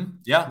 Mm-hmm.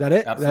 Yeah. That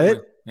it? Absolutely. That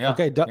it? Yeah.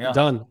 Okay,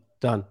 done.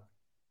 That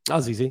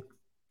was easy.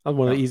 That was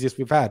one of the easiest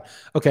we've had.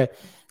 Okay.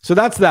 So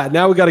that's that.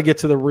 Now we got to get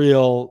to the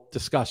real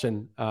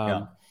discussion.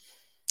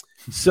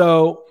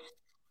 So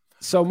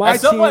my at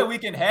some team, point we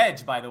can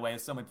hedge, by the way,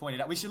 as someone pointed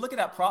out. We should look at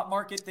that prop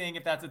market thing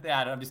if that's at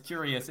that. I'm just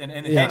curious. And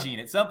hedging.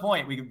 At some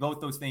point,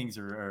 both those things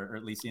are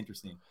at least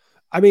interesting.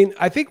 I mean,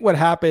 I think what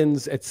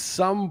happens at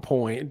some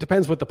point, it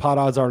depends what the pot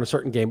odds are in a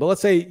certain game. But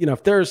let's say,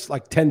 if there's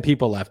like 10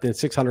 people left and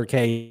it's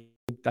 $600K,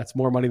 that's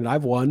more money than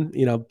I've won,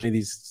 in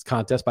these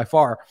contests by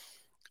far.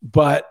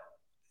 But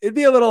it'd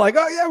be a little like,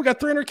 oh yeah, we got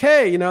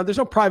 $300K. There's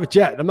no private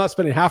jet. I'm not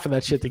spending half of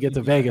that shit to get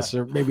to Vegas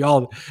or maybe all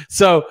of it.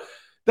 So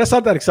that's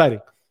not that exciting.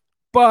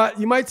 But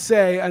you might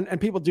say, and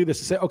people do this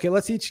to say, okay,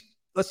 let's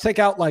take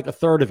out like a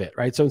third of it,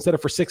 right? So instead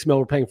of for $6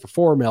 million, we're paying for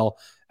 $4 million,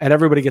 and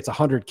everybody gets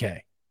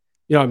 $100K.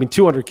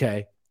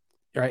 $200K,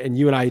 right? And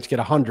you and I each get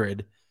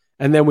 100,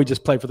 and then we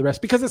just play for the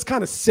rest because it's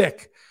kind of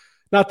sick.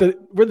 Not that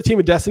we're the team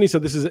of destiny, so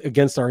this is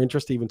against our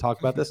interest to even talk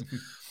about this,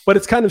 but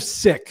it's kind of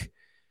sick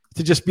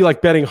to just be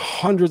like betting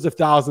hundreds of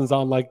thousands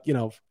on like,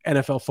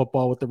 NFL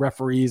football with the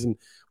referees and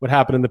what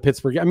happened in the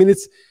Pittsburgh. I mean,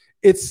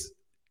 it's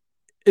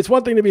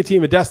one thing to be a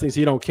team of destiny, so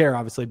you don't care,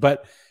 obviously,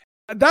 but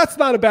that's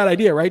not a bad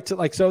idea, right?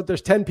 So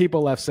there's 10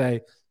 people left,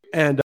 say,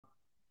 and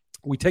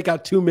we take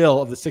out $2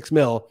 million of the $6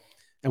 million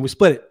and we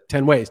split it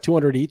 10 ways,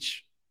 200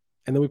 each,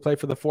 and then we play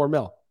for the $4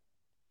 million.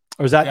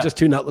 Or is that just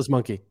too nutless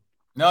monkey?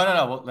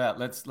 No. Well,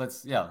 that's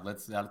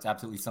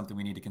absolutely something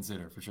we need to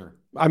consider for sure.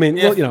 I mean,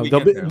 they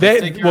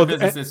take care of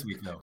business this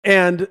week though,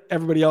 and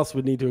everybody else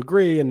would need to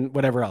agree and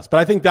whatever else.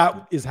 But I think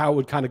that is how it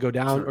would kind of go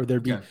down, or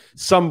there'd be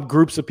some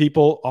groups of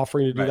people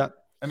offering to do that.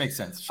 That makes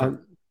sense. Sure.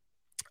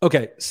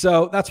 Okay,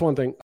 so that's one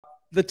thing.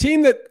 The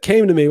team that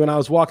came to me when I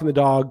was walking the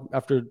dog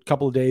after a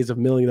couple of days of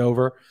milling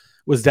over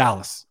was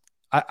Dallas.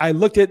 I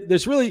looked at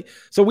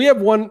we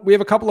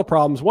have a couple of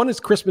problems. One is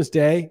Christmas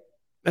Day.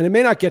 And it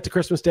may not get to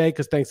Christmas Day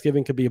because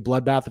Thanksgiving could be a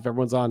bloodbath if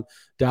everyone's on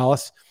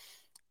Dallas.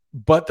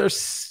 But there's,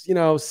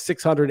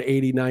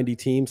 680, 90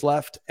 teams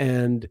left.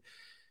 And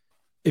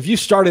if you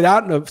started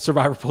out in a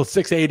survivor pool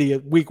 680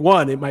 at week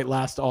 1, it might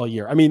last all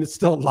year. I mean, it's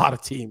still a lot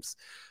of teams.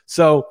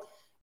 So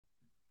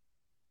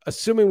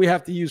assuming we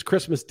have to use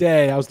Christmas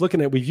Day, I was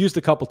looking at, we've used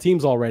a couple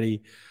teams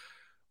already.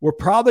 We're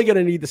probably going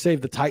to need to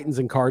save the Titans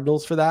and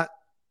Cardinals for that.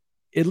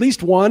 At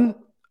least one,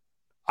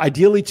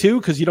 ideally two,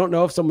 because you don't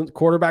know if someone's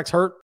quarterback's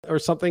hurt or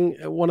something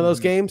in one of those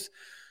games.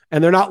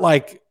 And they're not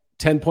like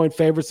 10-point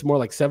favorites, more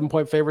like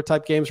 7-point favorite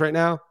type games right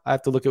now. I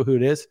have to look at who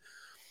it is.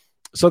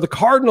 So the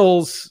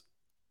Cardinals,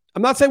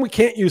 I'm not saying we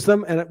can't use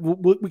them, and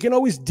we can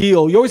always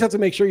deal. You always have to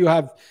make sure you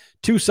have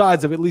two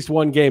sides of at least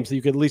one game so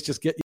you can at least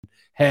just get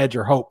hedge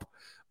or hope.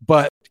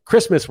 But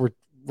Christmas, we're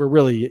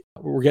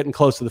getting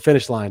close to the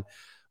finish line.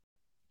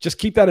 Just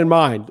keep that in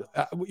mind.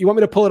 You want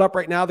me to pull it up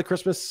right now, the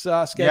Christmas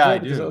schedule? Yeah, I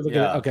do.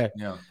 Yeah. Okay.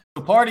 Yeah.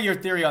 So part of your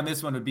theory on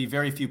this one would be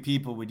very few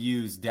people would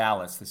use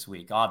Dallas this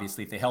week.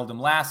 Obviously, if they held them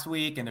last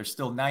week and they're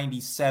still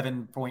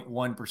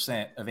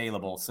 97.1%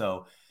 available.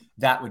 So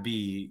that would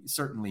be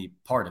certainly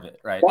part of it,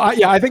 right? Well,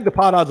 I think the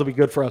pot odds will be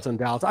good for us on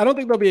Dallas. I don't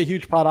think there'll be a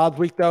huge pot odds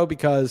week, though,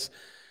 because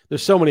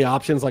there's so many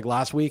options like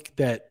last week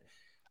that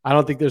I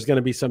don't think there's going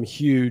to be some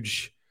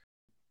huge,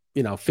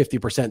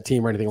 50%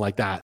 team or anything like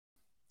that.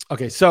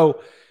 Okay,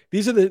 so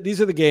these are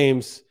the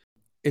games.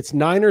 It's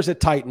Niners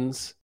at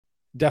Titans.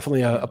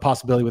 Definitely a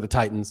possibility with the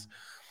Titans.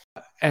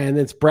 And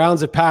it's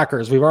Browns at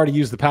Packers. We've already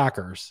used the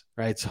Packers,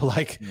 right? So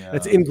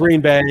it's in Green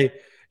Bay.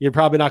 You're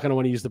probably not going to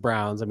want to use the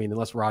Browns. I mean,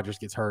 unless Rodgers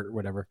gets hurt or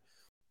whatever.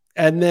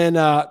 And then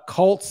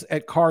Colts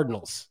at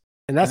Cardinals.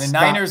 And the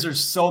Niners are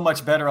so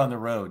much better on the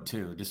road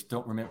too. Just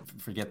don't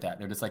forget that.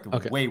 They're just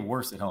way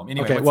worse at home.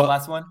 Anyway, what's the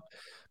last one?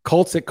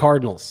 Colts at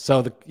Cardinals.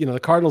 So the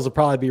Cardinals will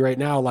probably be right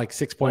now like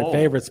 6-point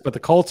favorites, but the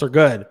Colts are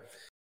good.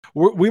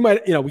 We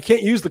might, we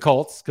can't use the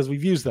Colts because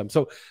we've used them.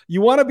 So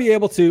you want to be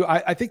able to,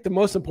 I think the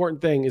most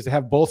important thing is to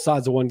have both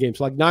sides of one game.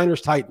 So like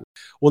Niners, Titans,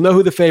 we'll know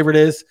who the favorite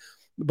is.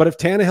 But if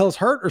Tannehill's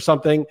hurt or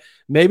something,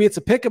 maybe it's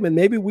a pick 'em, and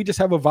maybe we just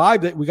have a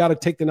vibe that we got to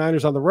take the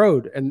Niners on the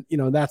road. And,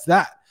 that's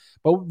that.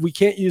 But we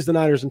can't use the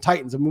Niners and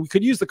Titans. I mean, we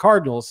could use the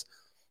Cardinals,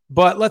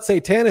 but let's say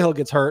Tannehill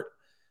gets hurt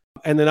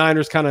and the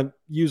Niners kind of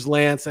use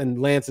Lance,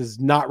 and Lance is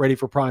not ready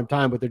for prime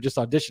time, but they're just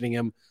auditioning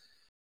him.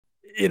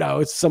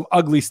 It's some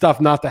ugly stuff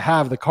not to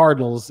have the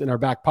Cardinals in our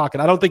back pocket.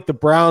 I don't think the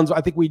Browns,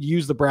 I think we'd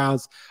use the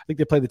Browns. I think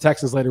they play the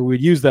Texans later.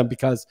 We'd use them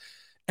because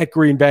at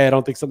Green Bay, I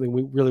don't think something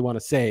we really want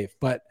to save.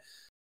 But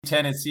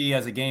Tennessee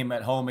has a game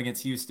at home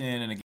against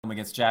Houston and a game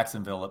against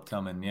Jacksonville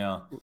upcoming.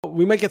 Yeah.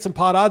 We might get some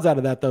pot odds out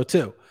of that though,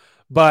 too.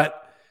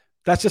 But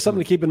that's just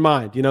something to keep in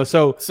mind,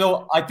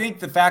 So I think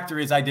the factor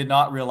is I did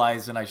not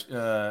realize, and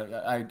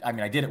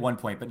I did at one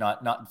point, but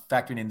not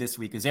factoring in this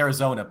week, is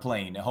Arizona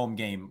playing a home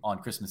game on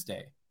Christmas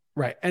Day.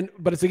 Right.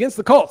 But it's against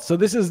the Colts. So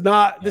this is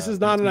not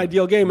an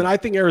ideal game. And I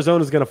think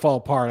Arizona is going to fall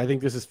apart. I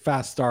think this is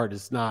fast start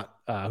is not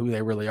who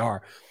they really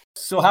are.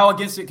 So how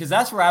against it? Because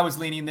that's where I was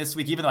leaning this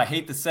week, even though I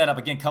hate the setup.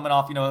 Again, coming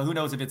off, who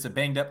knows if it's a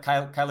banged up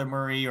Kyler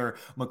Murray or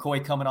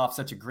McCoy coming off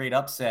such a great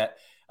upset.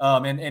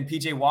 And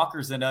PJ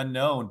Walker's an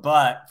unknown,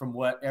 but from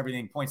what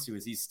everything points to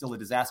is he's still a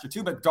disaster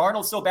too. But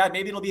Darnold's so bad,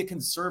 maybe it'll be a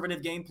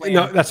conservative game plan.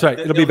 No, that's right.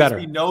 It'll be better.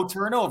 Be no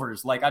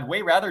turnovers. Like I'd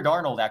way rather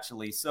Darnold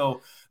actually.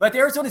 So, but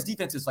Arizona's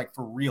defense is like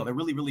for real. They're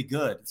really, really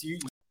good.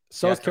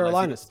 So is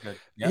Carolina's.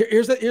 Yep.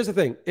 Here's the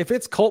thing. If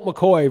it's Colt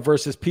McCoy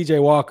versus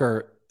PJ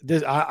Walker,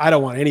 I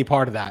don't want any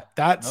part of that.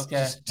 That's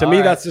to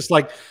me, that's just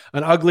like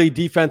an ugly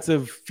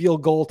defensive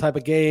field goal type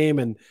of game,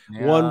 and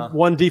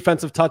one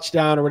defensive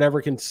touchdown or whatever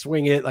can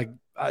swing it. Like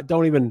I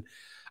don't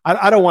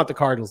want the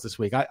Cardinals this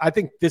week. I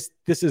think this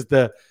is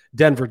the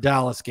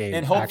Denver-Dallas game.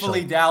 And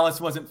hopefully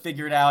Dallas wasn't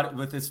figured out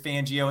with this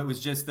Fangio. It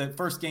was just the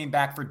first game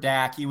back for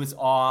Dak. He was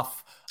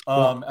off.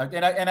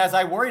 And as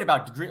I worried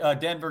about,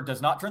 Denver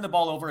does not turn the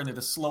ball over, and they're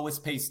the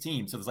slowest paced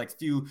team. So there's like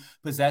few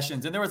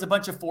possessions, and there was a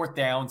bunch of fourth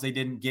downs they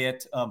didn't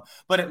get.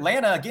 But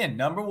Atlanta, again,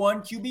 number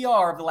one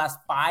QBR of the last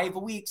 5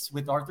 weeks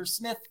with Arthur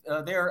Smith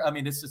there. I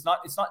mean, it's not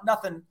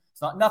nothing.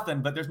 It's not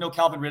nothing, but there's no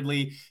Calvin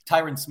Ridley.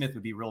 Tyron Smith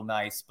would be real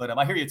nice. But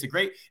I hear you.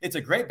 It's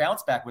a great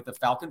bounce back with the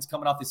Falcons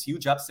coming off this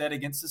huge upset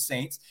against the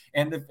Saints,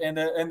 and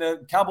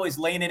the Cowboys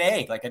laying an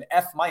egg, like an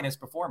F-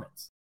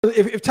 performance.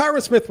 If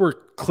Tyron Smith were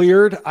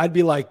cleared, I'd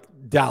be like,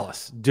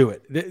 Dallas, do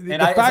it.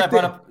 I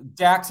brought up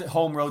Dak's at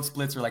home road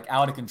splits are like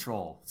out of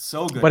control.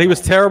 So good. But he was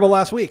terrible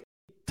last week.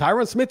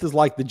 Tyron Smith is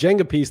like the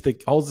Jenga piece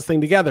that holds this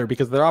thing together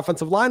because their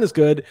offensive line is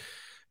good.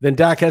 Then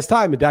Dak has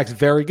time, and Dak's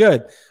very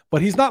good.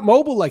 But he's not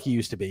mobile like he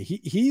used to be.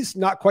 He's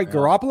not quite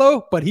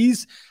Garoppolo, but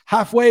he's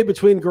halfway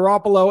between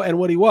Garoppolo and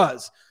what he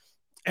was.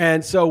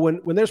 And so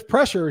when there's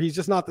pressure, he's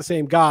just not the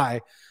same guy.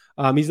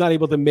 He's not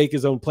able to make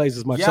his own plays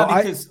as much.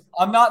 Yeah, because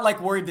I'm not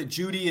like worried that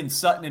Judy and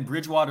Sutton and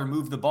Bridgewater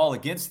move the ball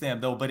against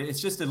them, though. But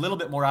it's just a little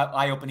bit more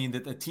eye-opening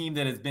that the team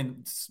that has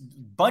been a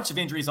bunch of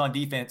injuries on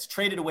defense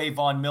traded away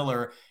Von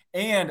Miller,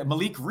 and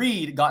Malik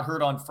Reed got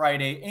hurt on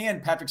Friday,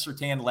 and Patrick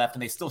Surtain left,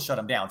 and they still shut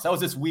him down. So that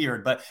was just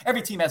weird. But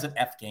every team has an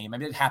F game. I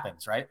mean, it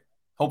happens, right?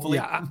 Hopefully,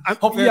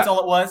 hopefully that's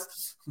all it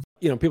was.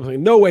 People say,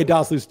 no way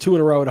Dallas loses 2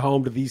 in a row at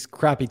home to these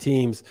crappy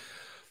teams.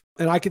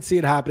 And I could see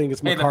it happening.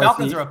 It's McCarthy. The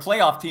Falcons are a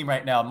playoff team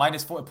right now,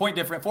 -4 point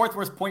difference, fourth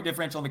worst point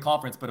differential in the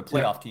conference, but a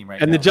playoff team right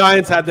now. And the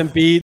Giants had them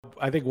beat.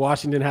 I think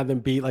Washington had them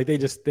beat. Like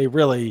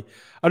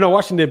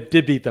Washington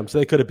did beat them, so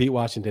they could have beat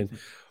Washington.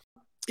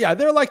 Yeah,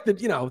 they're like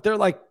they're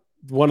like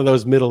one of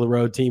those middle of the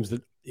road teams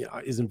that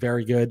isn't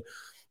very good.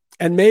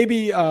 And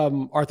maybe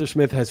Arthur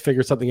Smith has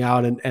figured something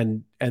out,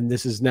 and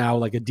this is now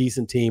like a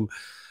decent team.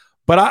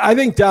 But I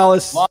think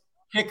Dallas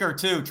kicker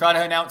too. Try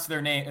to announce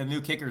their name, a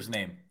new kicker's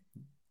name.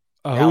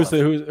 Who's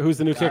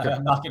the new kicker?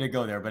 I'm not going to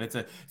go there, but it's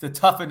a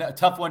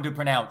tough one to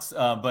pronounce.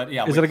 But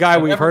yeah, is it a guy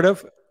we've heard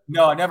of?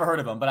 No, I never heard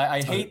of him. But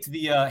I hate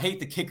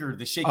the kicker,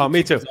 the shaky. Oh,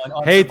 me too.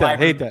 Hate that.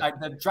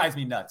 That drives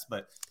me nuts.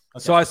 But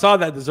okay. So I saw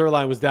that the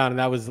Zerline was down, and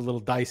that was a little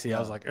dicey. I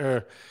was like,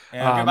 and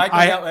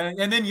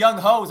then Young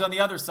Ho's on the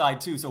other side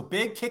too. So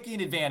big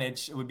kicking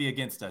advantage would be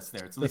against us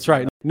there. That's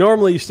right.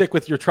 Normally you stick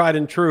with your tried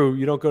and true.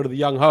 You don't go to the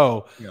Young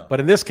Ho. Yeah. But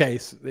in this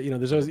case, you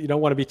don't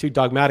want to be too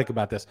dogmatic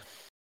about this.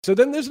 So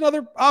then there's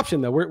another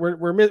option though.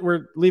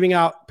 We're leaving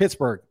out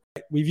Pittsburgh.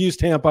 We've used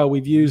Tampa.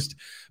 We've used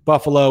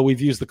Buffalo. We've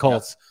used the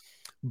Colts. Yeah.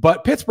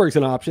 But Pittsburgh's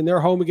an option. They're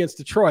home against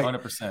Detroit.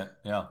 100%.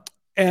 Yeah.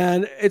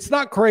 And it's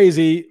not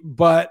crazy,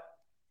 but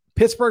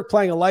Pittsburgh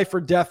playing a life or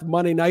death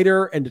Monday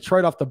nighter and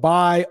Detroit off the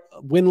bye,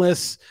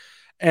 winless.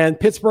 And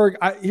Pittsburgh,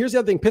 here's the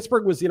other thing.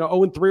 Pittsburgh was,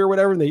 0-3 or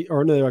whatever, they're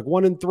like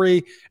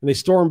 1-3, and they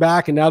stormed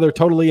back, and now they're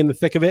totally in the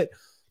thick of it.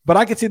 But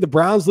I could see the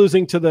Browns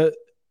losing to the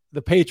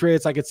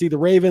Patriots. I could see the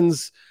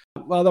Ravens.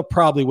 Well, they'll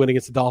probably win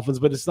against the Dolphins,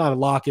 but it's not a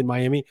lock in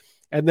Miami.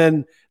 And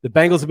then the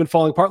Bengals have been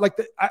falling apart. Like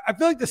I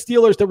feel like the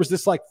Steelers, there was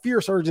this like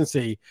fierce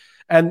urgency.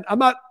 And I'm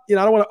not, I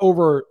don't want to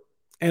over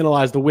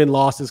analyze the win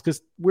losses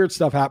because weird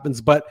stuff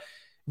happens, but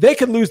they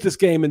could lose this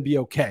game and be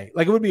okay.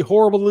 Like it would be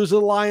horrible to lose to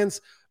the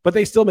Lions, but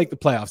they still make the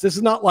playoffs. This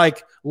is not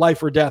like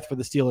life or death for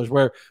the Steelers,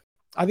 where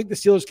I think the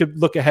Steelers could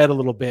look ahead a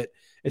little bit,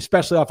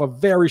 especially off a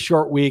very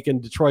short week,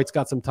 and Detroit's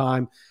got some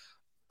time.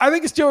 I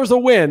think the Steelers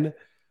will win,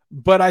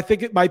 but I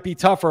think it might be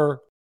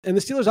tougher. And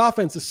the Steelers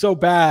offense is so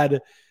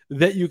bad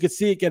that you could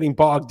see it getting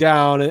bogged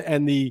down,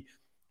 and the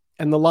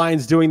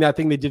Lions doing that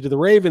thing they did to the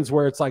Ravens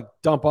where it's like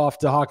dump off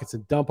to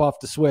Hawkinson, dump off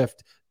to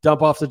Swift,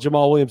 dump off to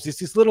Jamal Williams. It's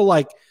these little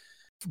like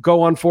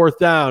go on fourth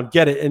down,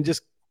 get it, and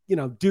just,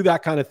 do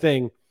that kind of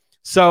thing.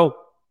 So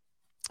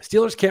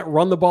Steelers can't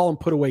run the ball and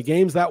put away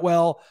games that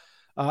well.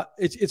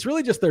 It's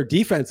really just their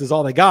defense is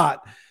all they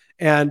got.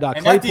 And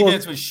that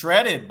defense was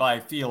shredded by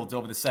Fields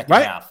over the second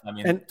half. I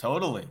mean,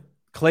 totally.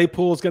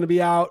 Claypool's going to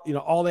be out.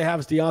 All they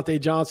have is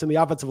Deontay Johnson. The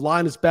offensive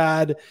line is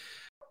bad.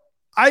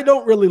 I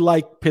don't really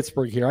like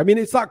Pittsburgh here. I mean,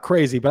 it's not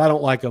crazy, but I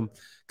don't like them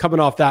coming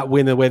off that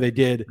win the way they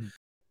did.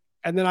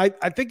 And then I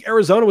think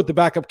Arizona with the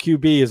backup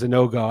QB is a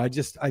no-go.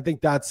 I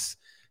think that's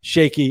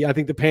shaky. I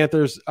think the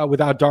Panthers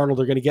without Darnold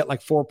are going to get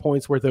like 4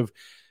 points worth of,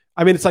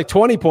 it's like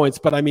 20 points,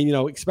 but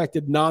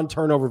expected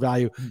non-turnover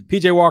value.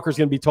 PJ Walker's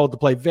going to be told to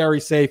play very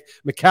safe.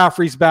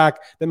 McCaffrey's back.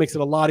 That makes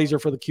it a lot easier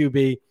for the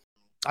QB.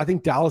 I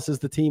think Dallas is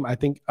the team. I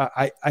think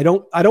I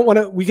don't want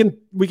to, we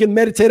can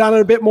meditate on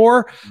it a bit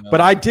more, but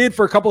I did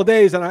for a couple of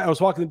days, and I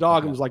was walking the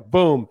dog and was like,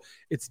 boom,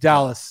 it's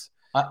Dallas.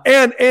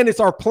 And it's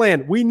our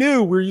plan. We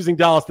knew we were using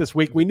Dallas this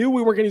week. We knew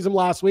we weren't going to use them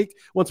last week.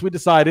 Once we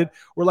decided,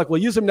 we're like,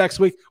 we'll use them next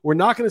week. We're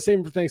not going to save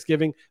them for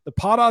Thanksgiving. The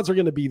pot odds are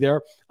going to be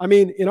there.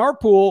 In our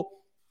pool,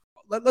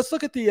 let's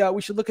look at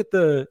we should look at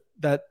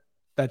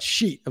that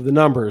sheet of the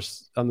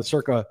numbers on the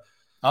Circa.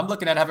 I'm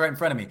looking at it right in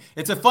front of me.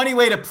 It's a funny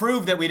way to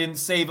prove that we didn't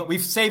save, but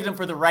we've saved them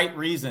for the right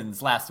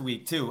reasons last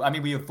week too.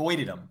 We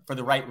avoided them for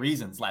the right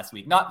reasons last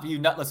week. Not for you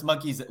nutless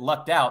monkeys that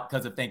lucked out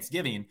because of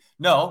Thanksgiving.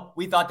 No,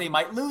 we thought they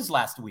might lose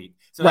last week.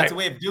 So that's a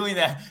way of doing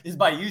that, is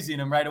by using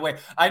them right away.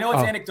 I know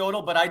it's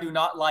anecdotal, but I do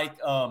not like,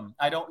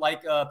 I don't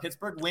like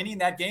Pittsburgh winning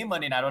that game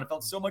Monday night. I would have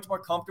felt so much more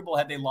comfortable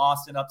had they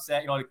lost and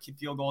upset, a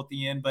field goal at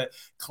the end. But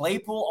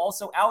Claypool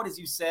also out, as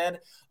you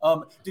said.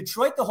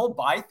 Detroit, the whole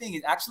bye thing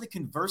is actually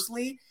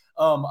conversely.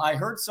 I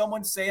heard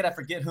someone say it, I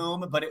forget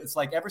whom, but it's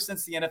like ever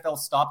since the NFL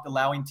stopped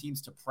allowing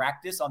teams to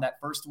practice on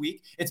that first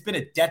week, it's been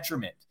a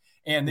detriment.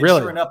 And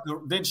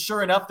then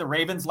sure enough, the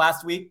Ravens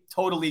last week,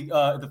 totally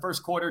the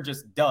first quarter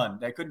just done.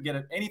 They couldn't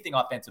get anything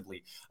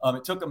offensively.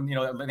 It took them,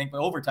 I think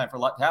overtime for a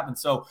lot to happen.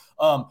 So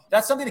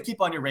that's something to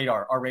keep on your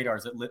radar, our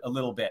radars a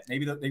little bit.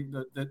 Maybe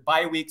the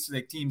bye weeks,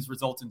 the teams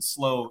result in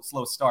slow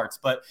starts.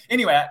 But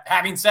anyway,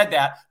 having said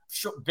that,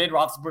 Ben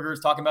Roethlisberger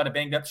is talking about a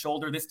banged up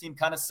shoulder. This team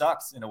kind of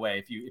sucks in a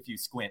way if you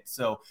squint.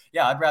 So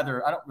yeah, I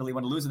don't really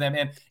want to lose to them.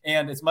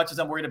 And as much as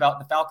I'm worried about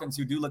the Falcons,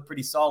 who do look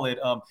pretty solid,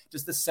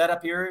 just the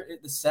setup here,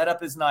 the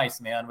setup is nice,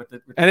 man. With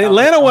the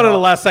Atlanta won on the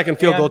last second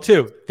field goal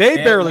too. They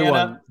barely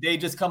won. They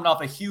just coming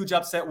off a huge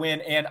upset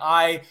win, and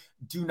I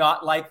do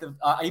not like the.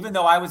 Even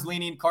though I was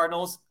leaning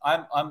Cardinals,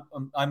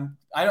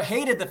 I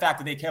hated the fact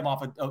that they came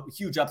off a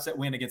huge upset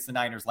win against the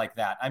Niners like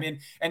that. And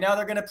now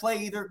they're going to play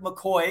either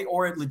McCoy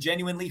or it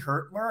genuinely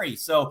hurt Murray.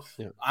 So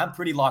I'm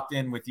pretty locked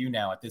in with you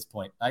now at this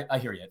point. I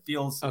hear you. It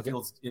feels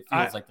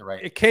like the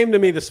right. It came to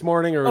me this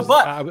morning,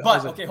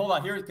 okay, hold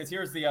on here, because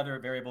here's the other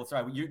variable.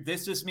 Sorry,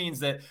 this just means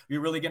that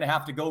you're really going to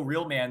have to go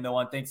real man though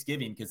on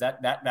Thanksgiving, because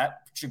that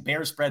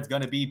bear spread's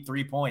going to be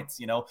 3 points.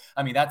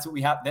 That's what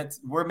we have.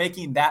 We're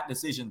making that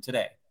decision today.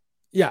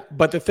 Yeah,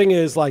 but the thing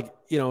is,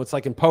 it's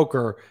like in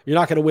poker, you're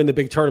not going to win the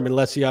big tournament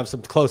unless you have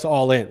some close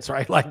all-ins,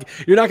 right? Like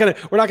we're not going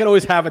to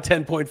always have a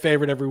 10-point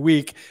favorite every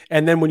week.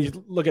 And then when you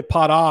look at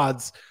pot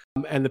odds,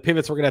 and the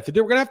pivots we're going to have to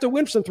do. We're going to have to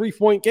win some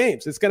 3-point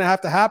games. It's going to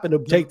have to happen to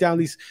take down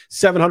these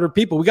 700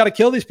 people. We got to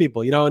kill these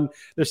people, and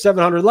there's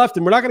 700 left,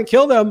 and we're not going to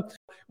kill them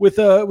with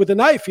a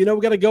knife. We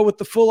got to go with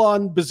the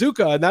full-on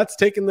bazooka, and that's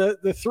taking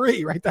the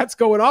 3, right? That's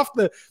going off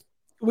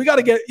we got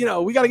to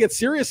get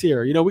serious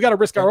here. We got to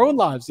risk our own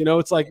lives.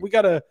 It's like we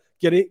got to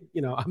get it.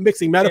 I'm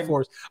mixing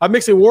metaphors. I'm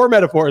mixing war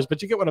metaphors,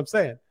 but you get what I'm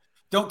saying.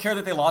 Don't care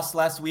that they lost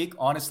last week.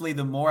 Honestly,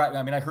 the more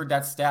I heard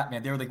that stat,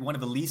 man, they were like one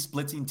of the least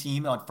blitzing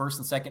team on first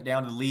and second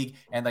down in the league,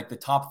 and like the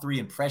top 3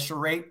 in pressure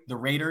rate. The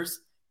Raiders,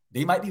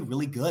 they might be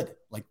really good.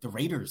 Like the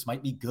Raiders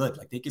might be good.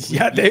 Like they could.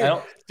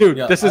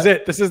 This is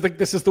it.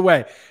 This is the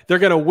way they're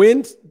going to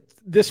win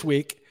this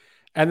week,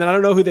 and then I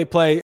don't know who they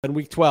play in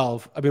week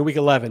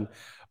 11.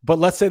 But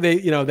let's say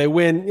they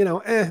win.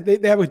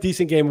 They have a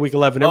decent game in week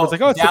 11. Everyone's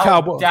like, it's the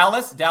Cowboys.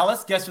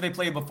 Dallas. Guess where they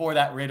played before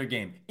that Raider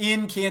game?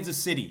 In Kansas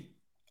City.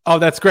 Oh,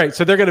 that's great.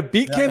 So they're going to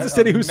beat Kansas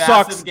City, who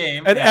sucks,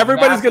 and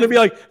everybody's going to be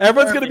like,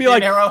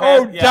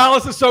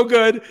 Dallas is so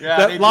good.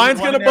 That line's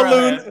going to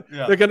balloon.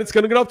 Yeah. It's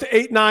going to go up to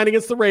 8-9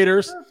 against the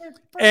Raiders,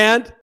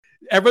 and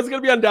everyone's going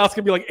to be on Dallas.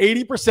 Going to be like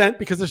 80%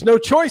 because there's no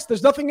choice.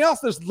 There's nothing else.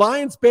 There's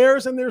Lions,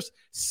 Bears, and there's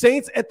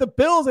Saints at the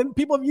Bills, and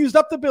people have used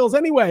up the Bills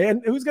anyway.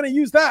 And who's going to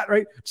use that,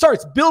 right? Sorry,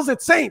 it's Bills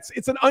at Saints.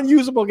 It's an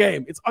unusable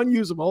game. It's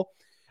unusable,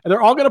 and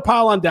they're all going to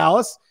pile on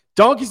Dallas.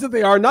 Donkeys that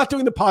they are, not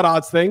doing the pot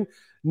odds thing.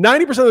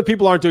 90% of the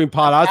people aren't doing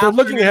pot odds. They're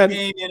looking ahead.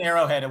 Game in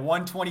Arrowhead, a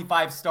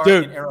 125 start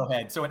in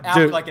Arrowhead. So an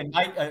afternoon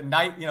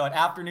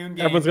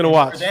game. Everyone's gonna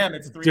watch. For them,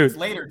 it's 3 weeks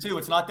later too.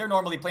 It's not. They're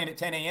normally playing at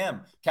 10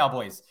 a.m.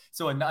 Cowboys.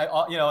 So and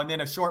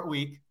then a short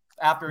week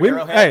after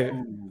Arrowhead.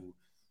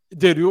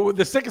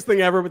 The sickest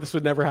thing ever, but this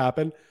would never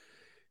happen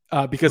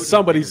because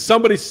somebody's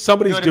doing.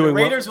 The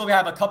Raiders will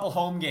have a couple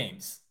home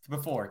games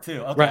before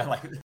too. Okay, right.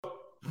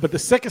 But the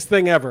sickest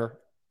thing ever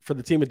for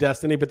the team of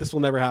destiny, but this will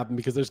never happen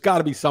because there's got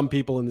to be some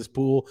people in this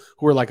pool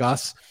who are like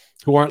us,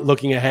 who aren't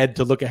looking ahead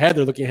to look ahead.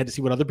 They're looking ahead to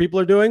see what other people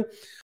are doing.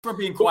 We're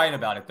being quiet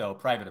about it, though,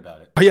 private about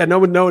it. Oh, yeah, no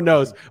one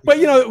knows. But,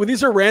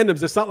 these are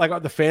randoms. It's not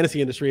like the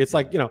fantasy industry. It's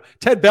like,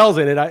 Ted Bell's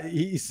in it.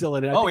 He's still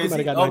in it. He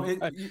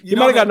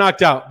might have got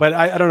knocked out, but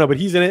I don't know. But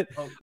he's in it.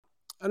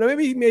 I don't know,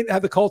 maybe he may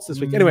have the Colts this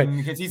week. Anyway,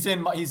 because he's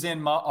in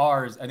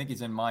ours. I think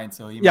he's in mine.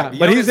 So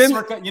but he's in.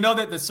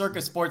 That the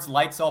Circa Sports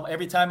likes all.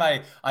 Every time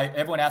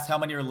everyone asks how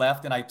many are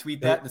left, and I tweet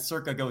that the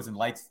Circa goes and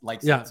likes.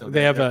 Yeah, it. So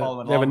they have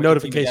a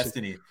notification.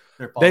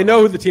 They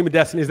know who the team of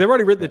destiny is. They've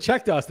already written the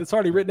check to us. It's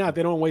already written out.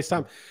 They don't waste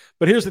time.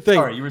 But here's the thing.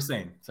 Sorry, you were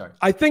saying. Sorry.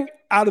 I think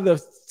out of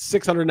the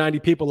 690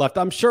 people left,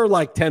 I'm sure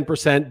like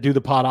 10% do the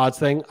pot odds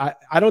thing.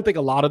 I don't think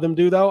a lot of them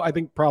do though. I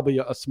think probably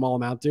a small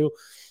amount do.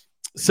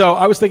 So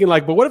I was thinking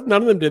but what if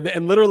none of them did?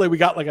 And literally we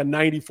got like a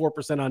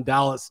 94% on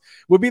Dallas.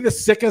 Would be the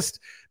sickest.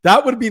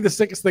 That would be the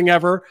sickest thing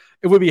ever.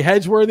 It would be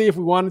hedge worthy if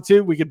we wanted to.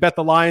 We could bet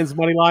the Lions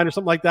money line or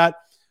something like that.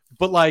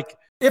 But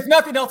if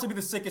nothing else, it'd be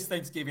the sickest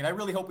Thanksgiving. I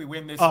really hope we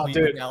win this week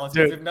in Dallas.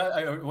 If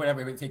not,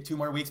 whatever, it would take 2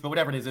 more weeks, but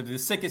whatever it is, it'd be the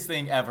sickest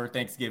thing ever,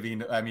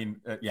 Thanksgiving. I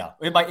mean,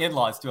 in my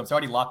in-laws too. I'm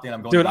already locked in.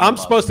 I'm going. Dude, I'm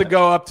supposed to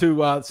go up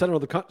to center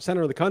of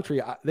the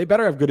country. They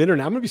better have good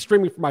internet. I'm going to be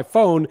streaming from my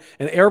phone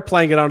and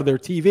airplaying it onto their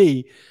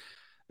TV.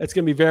 It's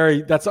going to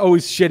be that's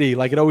always shitty.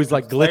 Like it always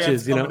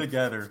glitches,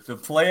 Together. The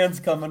plans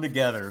coming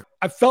together.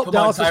 I felt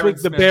Dallas this week.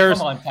 The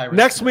Bears.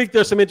 Next week,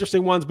 there's some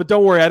interesting ones, but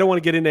don't worry. I don't want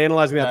to get into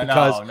analyzing that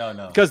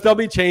because there'll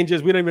be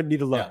changes. We don't even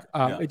need to look.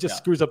 It just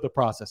screws up the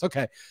process.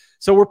 Okay.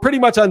 So we're pretty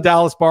much on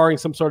Dallas, barring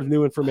some sort of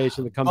new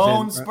information that comes in.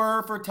 Bone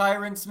spur for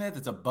Tyron Smith.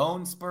 It's a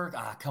bone spur.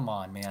 Come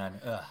on,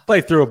 man. Play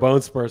through a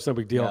bone spur. It's no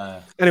big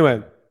deal.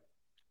 Anyway,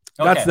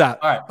 that's that.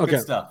 All right. Okay.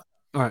 Good stuff.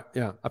 All right.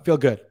 Yeah. I feel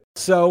good.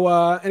 So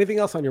anything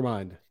else on your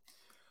mind?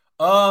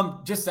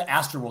 Just the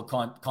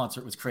Astroworld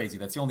concert was crazy.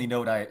 That's the only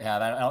note I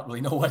have. I don't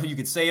really know what you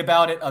could say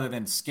about it other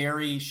than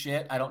scary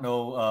shit. I don't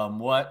know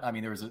what. I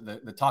mean, there was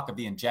the talk of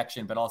the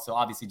injection, but also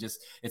obviously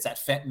just it's that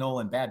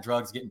fentanyl and bad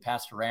drugs getting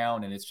passed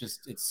around, and it's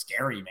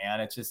scary, man.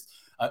 It's just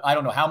I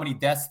don't know how many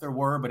deaths there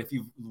were, but if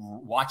you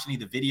watch any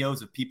of the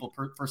videos of people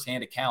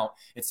firsthand account,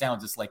 it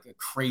sounds just like a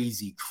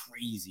crazy,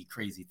 crazy,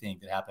 crazy thing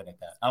that happened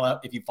at that. I don't know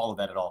if you followed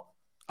that at all.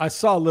 I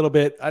saw a little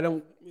bit.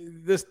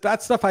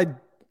 That stuff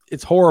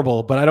it's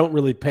horrible, but I don't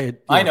really pay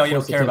it. I know you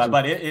don't care about it,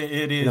 but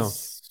it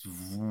is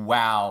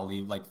wow.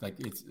 Like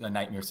it's a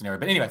nightmare scenario.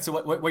 But anyway, so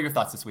what are your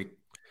thoughts this week?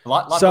 A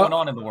lot going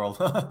on in the world.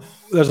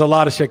 There's a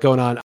lot of shit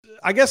going on.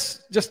 I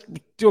guess just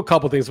do a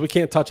couple things. We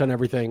can't touch on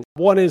everything.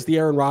 One is the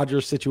Aaron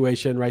Rodgers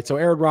situation, right? So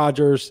Aaron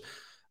Rodgers,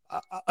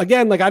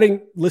 again, I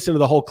didn't listen to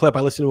the whole clip. I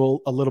listened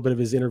to a little bit of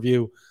his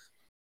interview.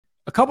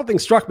 A couple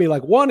things struck me.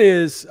 One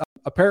is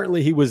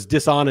apparently he was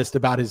dishonest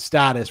about his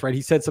status, right?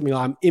 He said something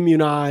like, I'm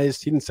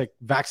immunized. He didn't say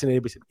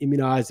vaccinated, but he said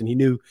immunized, and he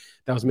knew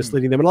that was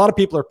misleading them. And a lot of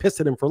people are pissed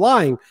at him for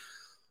lying,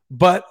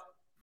 but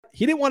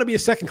he didn't want to be a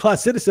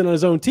second-class citizen on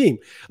his own team.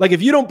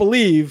 If you don't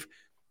believe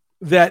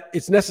that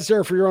it's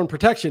necessary for your own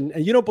protection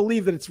and you don't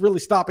believe that it's really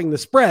stopping the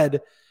spread,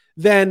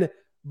 then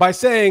by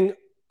saying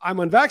I'm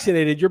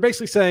unvaccinated, you're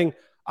basically saying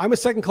I'm a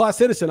second-class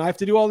citizen. I have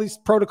to do all these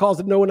protocols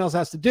that no one else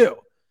has to do.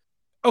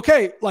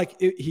 Okay, like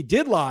he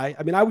did lie.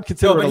 I mean, I would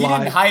consider it a lie. But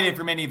he didn't hide it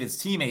from any of his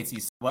teammates.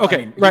 He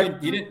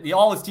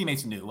all his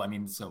teammates knew. I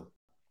mean, so.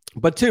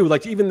 But too,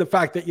 like even the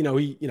fact that,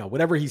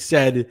 whatever he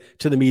said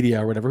to the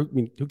media or whatever, I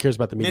mean, who cares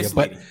about the media?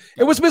 Misleading.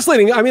 But it was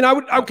misleading. I mean, I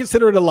would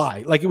consider it a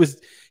lie. Like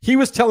he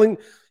was telling,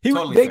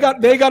 they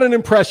got an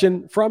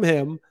impression from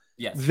him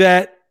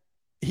that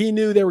he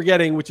knew they were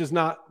getting, which is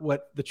not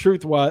what the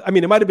truth was. I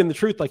mean, it might've been the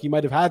truth. Like he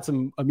might've had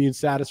some immune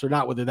status or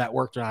not, whether that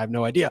worked or not, I have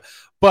no idea,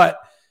 but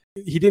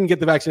he didn't get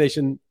the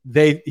vaccination.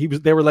 They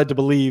were led to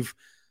believe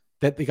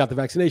that they got the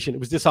vaccination. It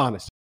was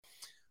dishonest.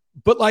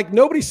 But like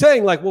nobody's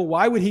saying like, well,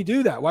 why would he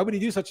do that? Why would he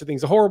do such a thing?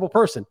 He's a horrible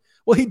person.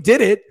 Well, he did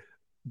it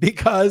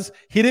because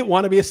he didn't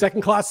want to be a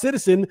second-class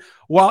citizen.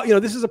 While,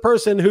 this is a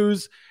person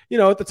who's,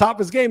 at the top of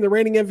his game, the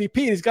reigning MVP,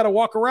 and he's got to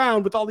walk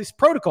around with all these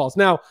protocols.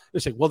 Now they're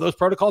saying, well, those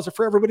protocols are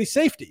for everybody's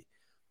safety.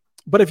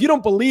 But if you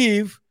don't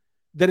believe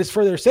that it's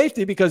for their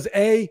safety because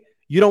A,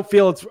 you don't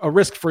feel it's a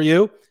risk for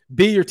you,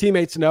 B, your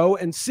teammates know,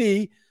 and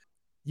C,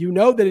 you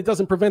know that it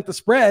doesn't prevent the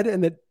spread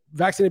and that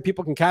vaccinated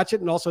people can catch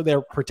it, and also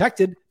they're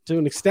protected to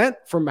an extent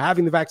from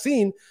having the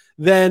vaccine,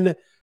 then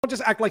don't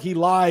just act like he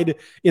lied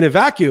in a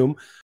vacuum.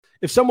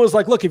 If someone's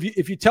like, look,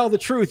 if you tell the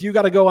truth, you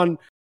got to go on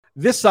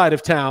this side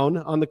of town,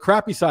 on the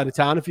crappy side of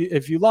town.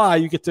 If you lie,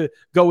 you get to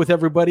go with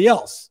everybody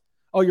else.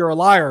 Oh, you're a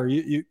liar.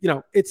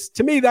 It's,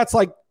 to me, that's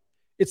like,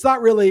 it's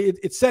not really,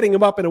 it's setting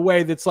him up in a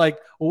way that's like,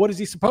 well, what is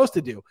he supposed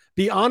to do?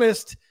 Be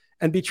honest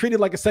and be treated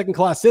like a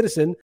second-class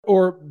citizen,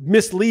 or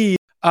mislead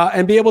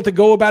and be able to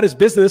go about his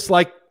business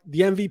like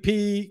the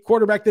MVP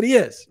quarterback that he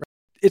is. Right?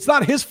 It's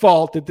not his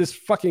fault that this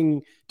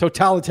fucking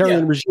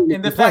totalitarian regime.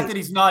 And the fact that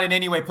he's not in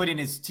any way putting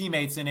his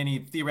teammates in any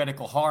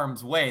theoretical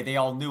harm's way, they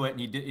all knew it,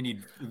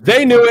 and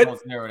they knew it.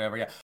 Or whatever.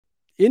 Yeah.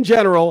 In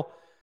general,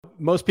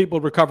 most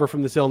people recover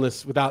from this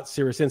illness without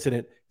serious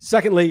incident.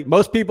 Secondly,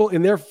 most people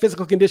in their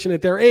physical condition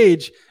at their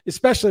age,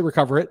 especially,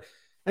 recover it.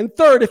 And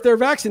third, if they're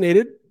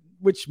vaccinated,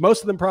 which most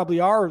of them probably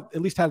are, or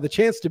at least have the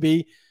chance to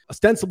be,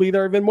 ostensibly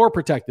they're even more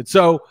protected.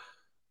 So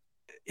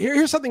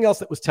here's something else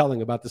that was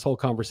telling about this whole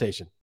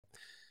conversation.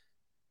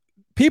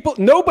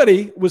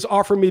 Nobody was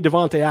offering me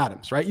Devontae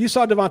Adams, right? You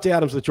saw Devontae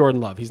Adams with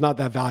Jordan Love. He's not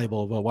that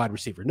valuable of a wide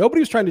receiver. Nobody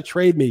was trying to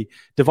trade me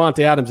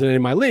Devontae Adams in any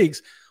of my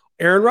leagues.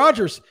 Aaron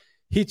Rodgers,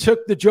 he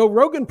took the Joe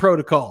Rogan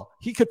protocol.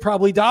 He could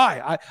probably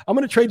die. I'm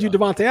going to trade you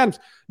Devontae Adams.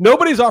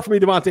 Nobody's offering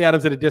me Devontae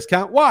Adams at a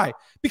discount. Why?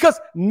 Because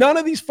none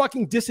of these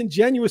fucking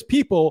disingenuous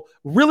people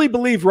really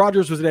believed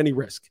Rodgers was at any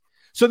risk.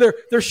 So they're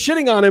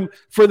shitting on him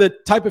for the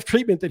type of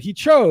treatment that he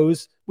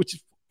chose, which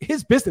is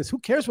his business. Who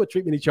cares what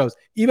treatment he chose?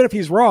 Even if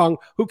he's wrong,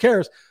 who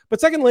cares? But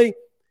secondly,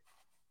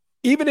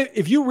 even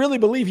if you really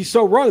believe he's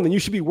so wrong, then you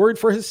should be worried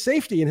for his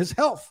safety and his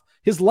health,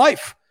 his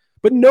life.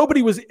 But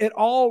nobody was at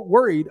all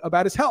worried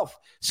about his health.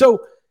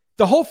 So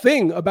the whole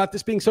thing about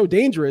this being so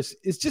dangerous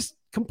is just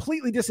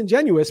completely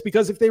disingenuous,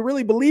 because if they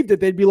really believed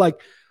it, they'd be like,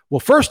 well,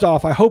 first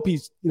off, I hope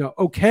he's,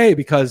 okay,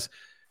 because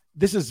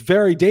this is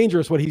very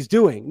dangerous what he's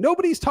doing.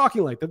 Nobody's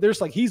talking like that. There's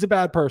like, he's a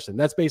bad person.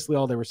 That's basically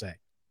all they were saying.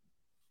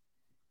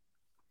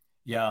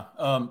 Yeah.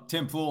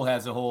 Tim Pool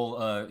has a whole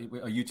a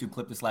YouTube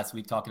clip this last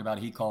week talking about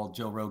it. He called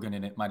Joe Rogan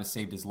and it might have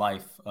saved his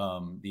life,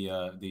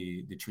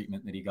 the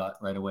treatment that he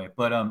got right away.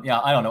 But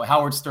I don't know.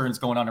 Howard Stern's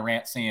going on a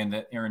rant saying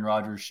that Aaron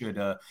Rodgers should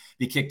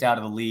be kicked out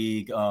of the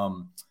league.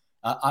 I'm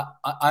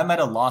at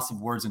a loss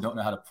of words and don't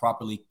know how to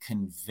properly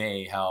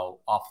convey how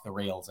off the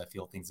rails I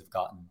feel things have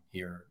gotten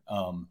here.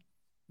 I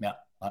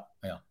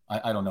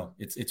don't know.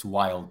 It's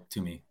wild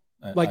to me.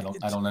 I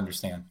don't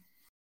understand.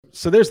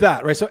 So there's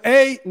that, right? So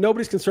A,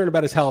 nobody's concerned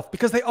about his health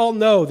because they all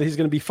know that he's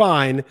going to be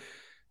fine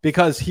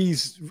because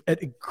he's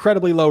at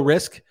incredibly low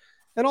risk.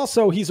 And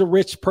also he's a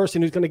rich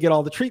person who's going to get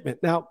all the treatment.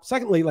 Now,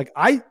 secondly, like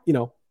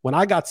when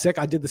I got sick,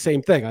 I did the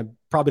same thing. I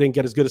probably didn't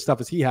get as good a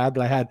stuff as he had,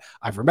 but I had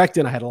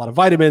ivermectin. I had a lot of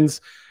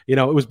vitamins. It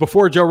was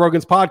before Joe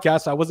Rogan's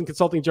podcast. I wasn't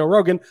consulting Joe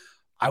Rogan.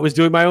 I was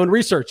doing my own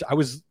research. I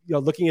was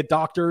looking at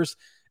doctors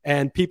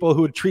and people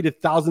who had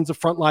treated thousands of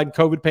frontline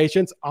COVID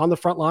patients on the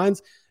front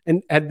lines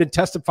and had been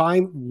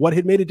testifying what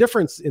had made a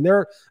difference in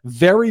their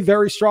very,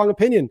 very strong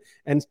opinion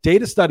and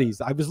data studies.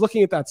 I was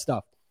looking at that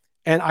stuff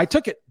and I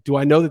took it. Do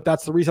I know that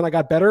that's the reason I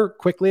got better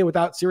quickly and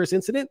without serious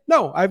incident?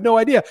 No, I have no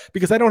idea,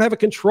 because I don't have a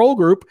control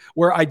group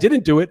where I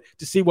didn't do it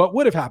to see what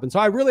would have happened. So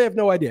I really have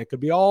no idea. It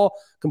could be all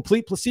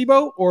complete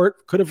placebo or it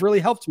could have really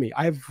helped me.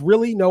 I have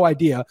really no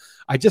idea.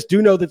 I just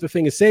do know that the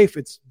thing is safe.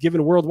 It's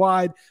given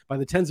worldwide by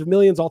the tens of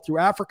millions all through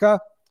Africa.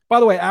 By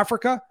the way,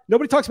 Africa,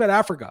 nobody talks about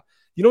Africa.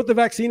 You know what the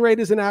vaccine rate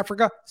is in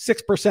Africa?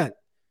 6%.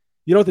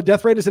 You know what the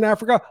death rate is in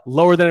Africa?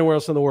 Lower than anywhere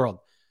else in the world.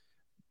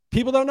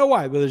 People don't know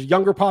why. Well, there's a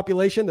younger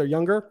population. They're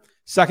younger.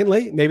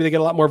 Secondly, maybe they get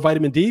a lot more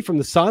vitamin D from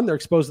the sun. They're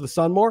exposed to the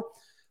sun more.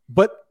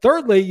 But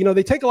thirdly,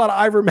 they take a lot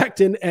of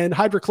ivermectin and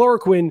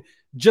hydrochloroquine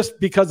just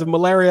because of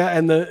malaria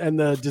and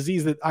the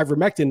disease that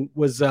ivermectin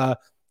was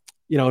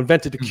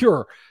invented to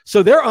cure.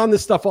 So they're on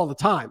this stuff all the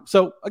time.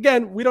 So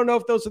again, we don't know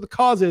if those are the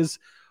causes,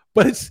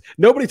 but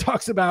nobody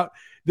talks about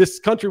this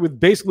country with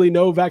basically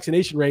no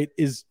vaccination rate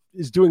is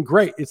doing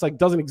great. It's like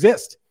doesn't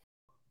exist.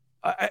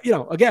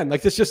 again,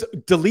 like this just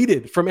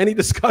deleted from any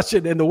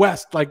discussion in the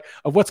West, like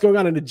of what's going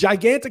on in a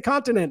gigantic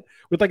continent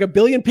with like 1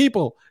 billion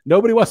people.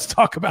 Nobody wants to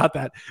talk about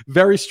that.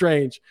 Very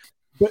strange.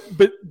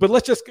 But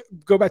let's just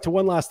go back to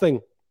one last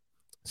thing.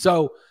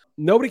 So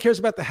nobody cares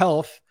about the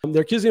health.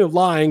 They're accusing him of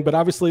lying, but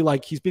obviously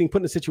like he's being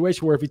put in a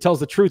situation where if he tells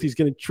the truth, he's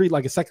going to treat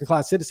like a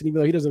second-class citizen, even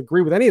though he doesn't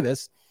agree with any of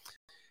this.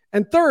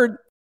 And third,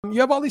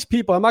 you have all these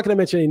people, I'm not going to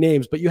mention any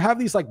names, but you have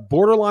these like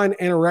borderline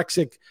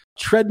anorexic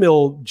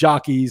treadmill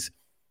jockeys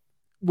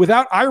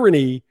without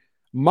irony,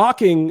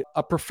 mocking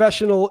a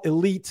professional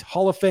elite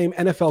Hall of Fame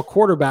NFL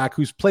quarterback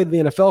who's played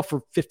in the NFL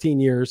for 15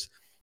 years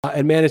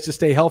and managed to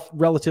stay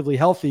relatively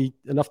healthy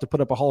enough to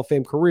put up a Hall of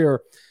Fame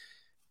career.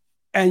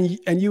 And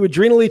you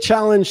adrenally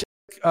challenge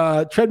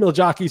treadmill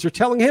jockeys are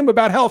telling him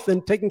about health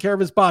and taking care of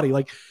his body.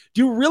 Like,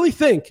 do you really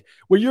think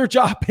where your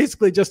job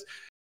basically just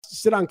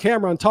sit on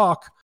camera and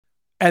talk,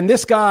 and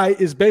this guy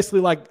is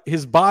basically like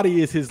his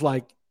body is his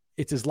like,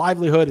 it's his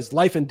livelihood, his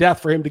life and death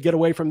for him to get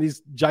away from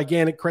these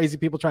gigantic, crazy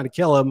people trying to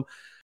kill him,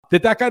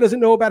 that guy doesn't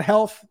know about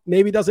health,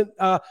 maybe doesn't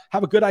have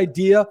a good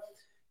idea.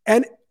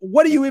 And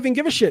what do you even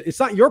give a shit? It's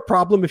not your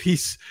problem if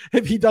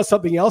he does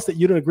something else that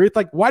you don't agree with.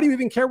 Like, why do you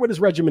even care what his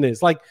regimen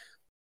is? Like,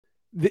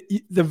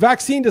 the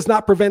vaccine does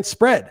not prevent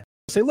spread.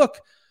 Say, look,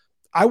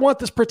 I want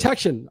this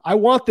protection. I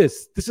want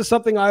this. This is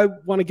something I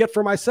want to get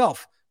for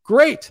myself.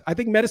 Great. I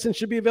think medicine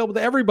should be available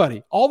to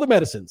everybody, all the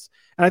medicines.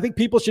 And I think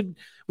people should,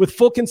 with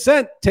full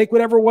consent, take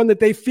whatever one that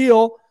they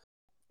feel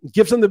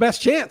gives them the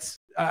best chance.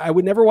 I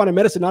would never want a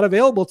medicine not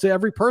available to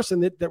every person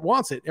that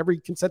wants it, every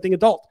consenting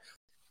adult.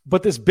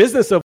 But this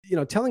business of,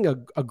 telling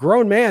a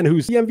grown man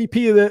who's the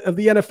MVP of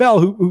the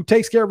NFL, who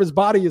takes care of his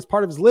body as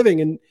part of his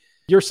living, and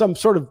you're some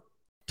sort of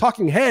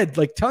talking head,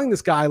 like telling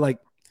this guy, like,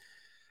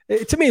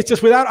 to me, it's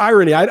just without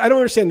irony. I don't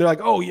understand. They're like,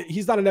 oh,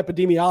 he's not an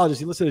epidemiologist.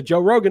 He listened to Joe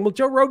Rogan. Well,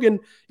 Joe Rogan, you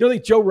don't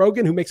think Joe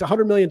Rogan, who makes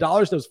 $100 million,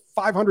 knows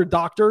 500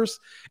 doctors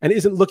and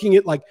isn't looking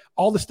at like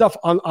all the stuff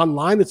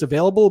online that's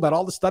available about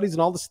all the studies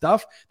and all the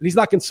stuff, that he's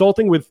not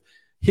consulting with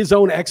his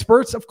own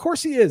experts? Of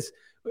course he is.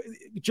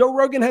 Joe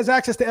Rogan has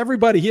access to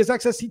everybody. He has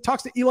access. He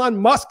talks to Elon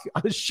Musk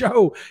on his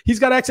show. He's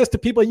got access to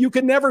people you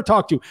could never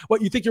talk to.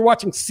 What, you think you're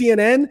watching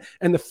CNN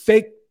and the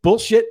fake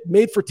bullshit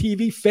made for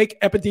TV, fake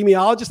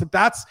epidemiologists,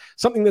 that's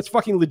something that's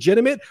fucking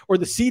legitimate? Or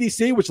the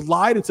CDC, which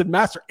lied and said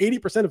masks are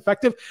 80%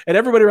 effective, and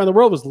everybody around the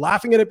world was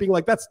laughing at it, being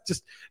like, that's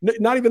just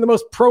not even the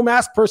most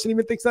pro-mask person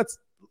even thinks that's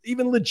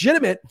even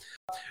legitimate.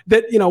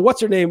 That,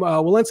 what's her name?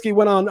 Walensky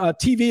went on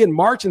TV in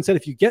March and said,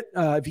 if you get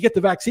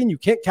the vaccine, you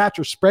can't catch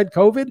or spread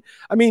COVID.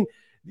 I mean,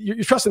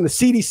 you're trusting the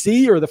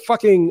CDC or the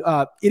fucking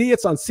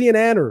idiots on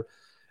CNN or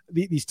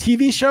these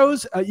TV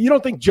shows? You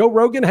don't think Joe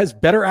Rogan has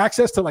better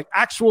access to like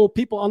actual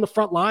people on the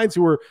front lines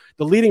who are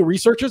the leading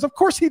researchers? Of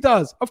course he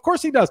does. Of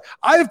course he does.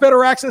 I have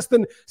better access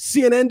than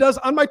CNN does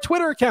on my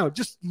Twitter account,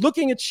 just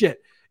looking at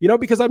shit,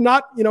 because I'm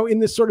not, in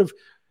this sort of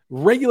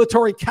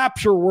regulatory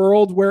capture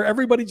world where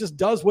everybody just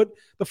does what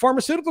the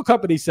pharmaceutical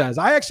company says.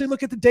 I actually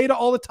look at the data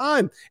all the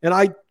time, and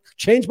I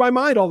change my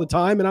mind all the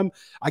time, and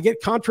I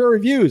get contrary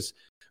views.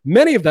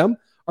 Many of them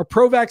are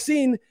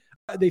pro-vaccine.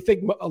 They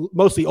think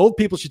mostly old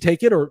people should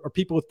take it, or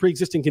people with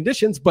pre-existing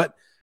conditions, but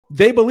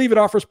they believe it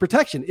offers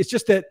protection. It's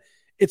just that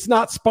it's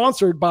not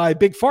sponsored by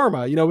big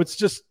pharma.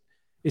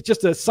 It's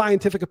just a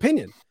scientific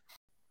opinion.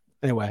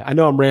 Anyway, I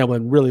know I'm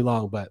rambling really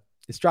long, but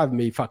it's driving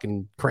me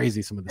fucking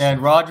crazy, some of this.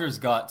 And Rodgers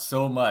got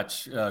so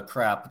much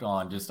crap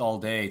on just all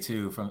day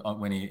too, from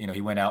when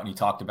he went out and he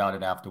talked about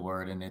it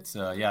afterward. And it's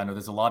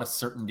there's a lot of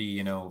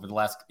certainty, over the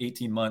last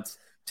 18 months.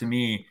 To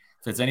me,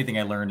 if there's anything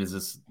I learned, is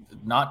this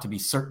not to be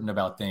certain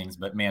about things,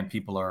 but man,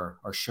 people are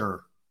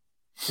sure.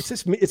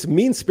 It's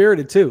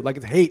mean-spirited too. Like,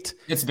 it's hate.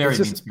 It's very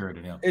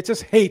mean-spirited. Yeah. It's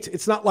just hate.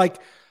 It's not like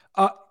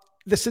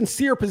the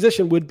sincere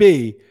position would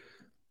be,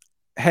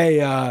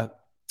 hey,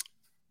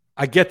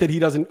 I get that he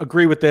doesn't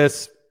agree with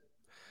this,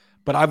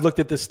 but I've looked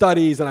at the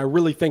studies and I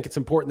really think it's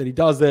important that he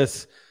does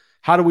this.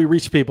 How do we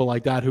reach people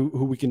like that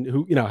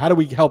how do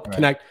we help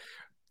connect?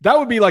 That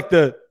would be like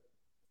the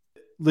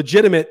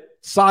legitimate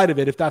side of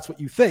it, if that's what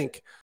you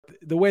think.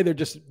 The way they're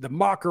just the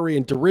mockery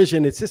and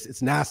derision,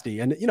 it's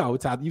nasty. And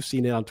it's how you've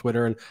seen it on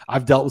Twitter, and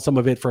I've dealt with some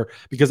of it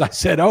because I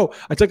said, oh,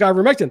 I took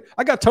ivermectin,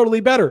 I got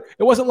totally better.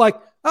 It wasn't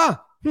like,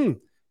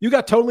 you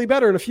got totally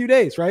better in a few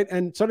days, right?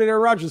 And so did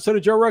Aaron Rodgers, and so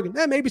did Joe Rogan.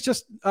 Maybe it's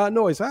just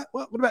noise. Huh?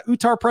 What about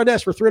Uttar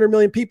Pradesh, where 300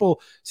 million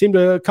people seem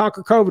to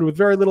conquer COVID with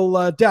very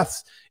little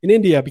deaths in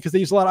India because they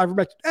use a lot of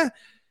ivermectin?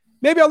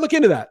 Maybe I'll look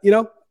into that.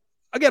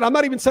 Again, I'm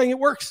not even saying it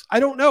works. I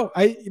don't know.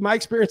 My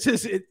experience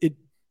is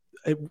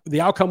the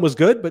outcome was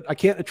good, but I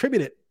can't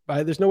attribute it.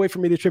 There's no way for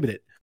me to attribute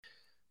it.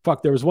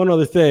 Fuck, there was one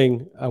other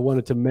thing I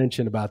wanted to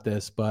mention about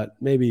this, but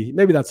maybe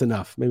that's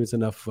enough. Maybe it's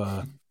enough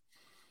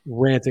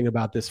ranting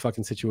about this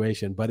fucking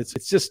situation. But it's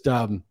just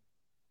I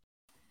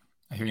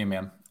hear you,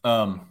 man.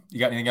 You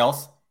got anything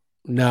else?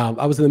 No,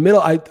 I was in the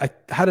middle. I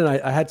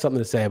had something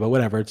to say, but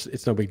whatever.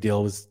 It's no big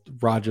deal. It was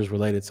Rodgers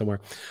related somewhere.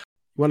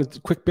 You want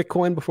a quick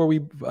Bitcoin before we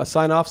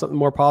sign off? Something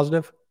more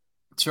positive?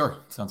 Sure.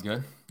 Sounds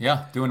good.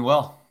 Yeah, doing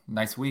well.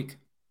 Nice week.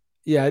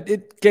 Yeah,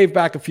 it gave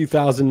back a few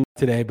thousand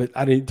today, but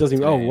it doesn't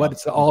even, Today, what?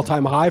 It's the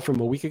all-time high from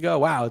a week ago.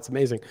 Wow, it's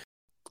amazing.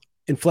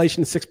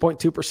 Inflation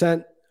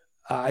 6.2%.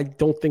 I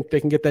don't think they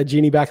can get that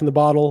genie back in the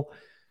bottle.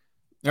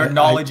 They're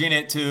acknowledging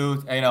it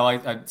too.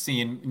 I've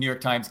seen New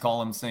York Times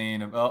columns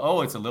saying,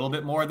 "Oh, it's a little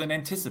bit more than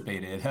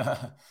anticipated."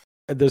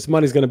 There's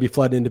money's going to be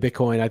flooded into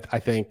Bitcoin, I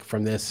think,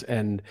 from this,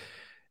 and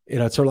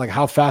it's sort of like,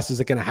 how fast is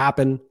it going to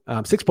happen?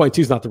 6.2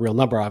 is not the real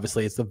number,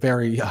 obviously. It's the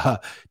very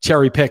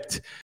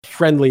cherry-picked,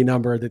 friendly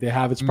number that they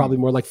have. It's probably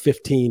more like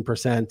 15%.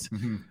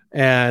 Mm-hmm.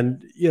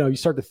 And you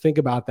start to think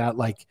about that,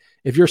 like,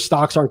 if your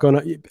stocks aren't going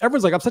to,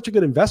 everyone's like, I'm such a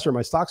good investor,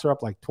 my stocks are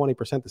up like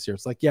 20% this year.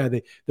 It's like, yeah,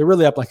 they're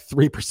really up like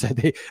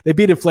 3%. They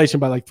beat inflation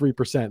by like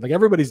 3%. Like,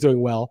 everybody's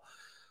doing well,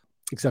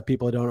 except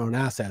people who don't own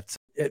assets.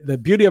 The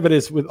beauty of it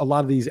is, with a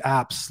lot of these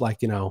apps, like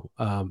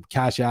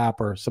Cash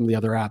App or some of the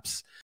other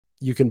apps,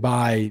 you can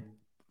buy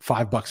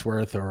 $5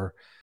 worth, or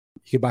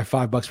you can buy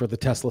 $5 worth of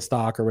Tesla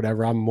stock or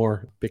whatever. I'm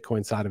more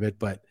Bitcoin side of it,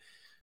 but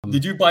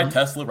did you buy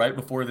Tesla right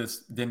before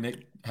this? Didn't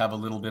it have a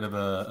little bit of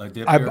a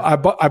dip? I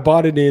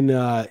bought it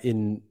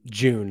in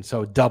June,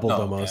 so doubled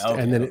almost,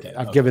 and then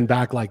I've given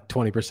back like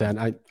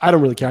 20%. I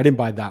don't really care. I didn't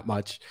buy that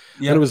much.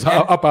 When it was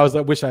up,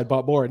 I wish I had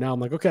bought more. Now I'm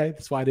like, okay,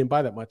 that's why I didn't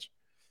buy that much.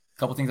 A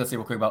couple things I'll say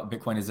real quick about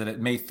Bitcoin is that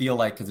it may feel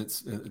like,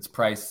 because its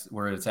price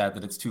where it's at,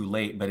 that it's too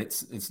late, but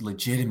it's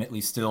legitimately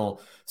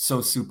still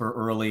so super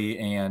early.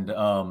 And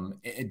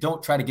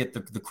don't try to get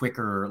the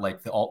quicker,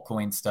 like the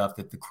altcoin stuff,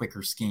 the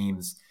quicker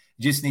schemes.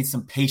 You just need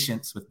some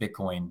patience with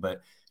Bitcoin,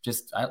 but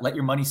just let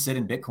your money sit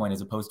in Bitcoin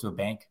as opposed to a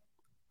bank.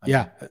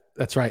 Yeah,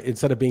 that's right.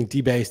 Instead of being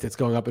debased, it's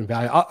going up in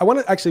value. I want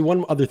to actually,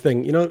 one other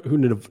thing, you know who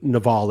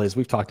Naval is?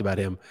 We've talked about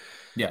him.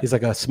 Yeah. He's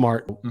like a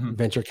smart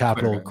venture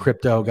capital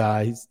crypto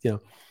guy. He's,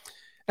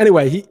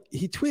 anyway,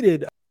 he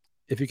tweeted,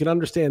 if you can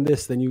understand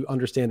this, then you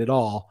understand it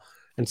all.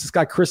 And it's this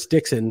guy, Chris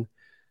Dixon,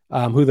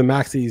 who the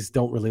Maxis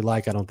don't really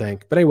like, I don't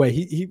think. But anyway,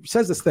 he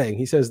says this thing.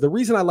 He says, the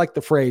reason I like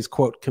the phrase,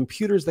 quote,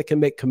 computers that can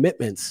make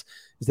commitments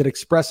is that it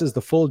expresses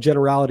the full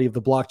generality of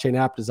the blockchain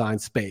app design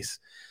space.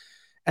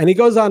 And he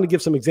goes on to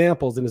give some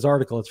examples in his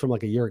article. It's from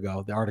like a year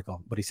ago, the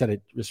article, but he said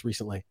it just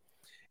recently.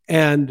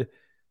 And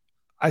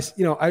I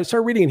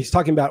started reading, and he's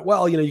talking about,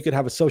 well, you could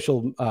have a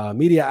social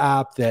media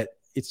app that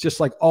it's just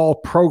like all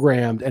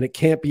programmed and it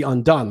can't be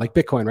undone, like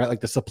Bitcoin, right?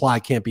 Like the supply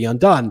can't be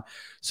undone.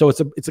 So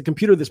it's a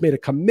computer that's made a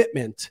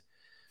commitment.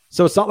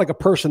 So it's not like a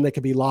person that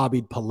can be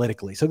lobbied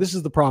politically. So this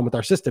is the problem with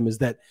our system, is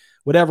that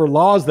whatever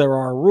laws there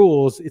are,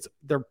 rules,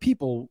 there are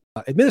people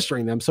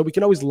administering them. So we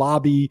can always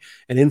lobby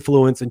and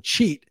influence and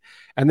cheat.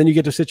 And then you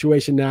get to a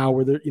situation now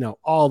where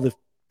all the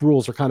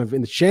rules are kind of in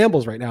the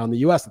shambles right now in the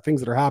US, the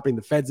things that are happening,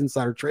 the Fed's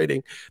insider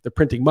trading, they're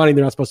printing money.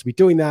 They're not supposed to be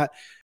doing that.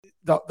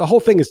 The whole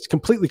thing is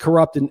completely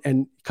corrupt,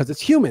 and because it's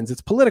humans,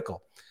 it's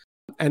political.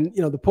 And,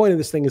 the point of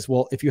this thing is,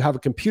 well, if you have a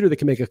computer that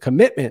can make a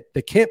commitment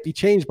that can't be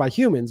changed by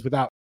humans,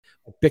 without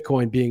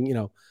Bitcoin being,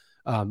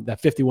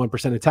 that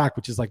 51% attack,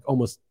 which is like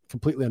almost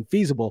completely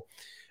unfeasible,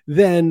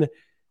 then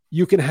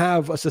you can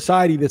have a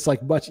society that's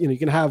like you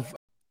can have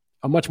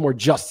a much more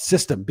just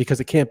system because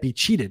it can't be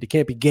cheated. It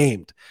can't be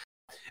gamed.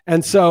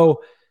 And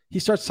so he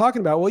starts talking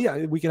about, well,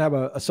 yeah, we can have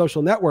a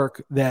social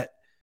network that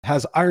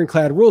has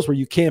ironclad rules where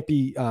you can't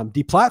be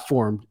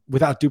deplatformed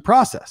without due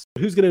process.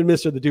 Who's going to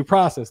administer the due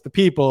process? The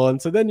people.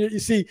 And so then you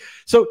see,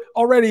 so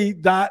already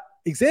that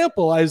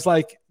example, I was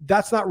like,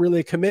 that's not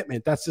really a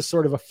commitment. That's just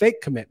sort of a fake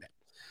commitment.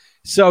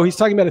 So he's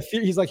talking about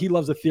he's like, he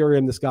loves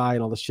Ethereum, this guy,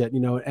 and all this shit,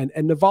 and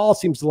Naval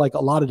seems to like a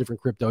lot of different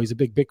crypto. He's a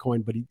big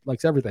Bitcoin, but he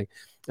likes everything.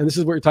 And this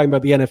is what you're talking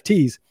about, the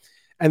NFTs.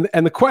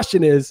 And the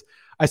question is,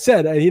 I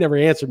said, and he never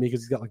answered me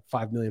because he's got like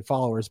 5 million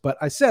followers, but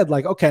I said,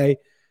 like, okay,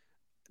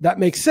 that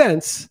makes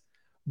sense.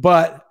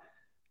 But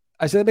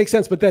I said, it makes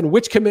sense. But then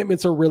which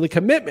commitments are really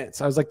commitments?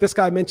 I was like, this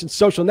guy mentioned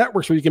social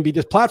networks where you can be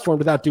deplatformed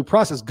without due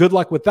process. Good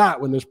luck with that.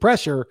 When there's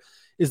pressure,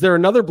 is there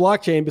another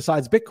blockchain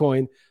besides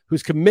Bitcoin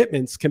whose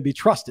commitments can be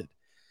trusted?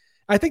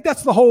 I think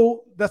that's the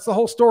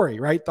whole story,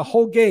 right? The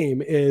whole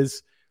game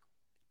is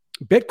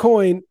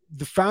Bitcoin,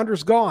 the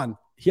founder's gone.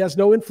 He has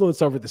no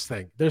influence over this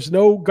thing. There's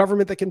no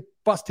government that can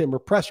bust him or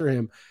pressure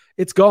him.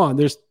 It's gone.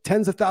 There's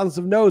tens of thousands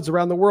of nodes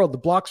around the world. The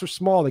blocks are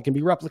small. They can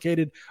be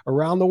replicated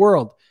around the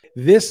world.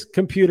 This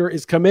computer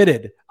is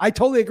committed. I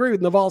totally agree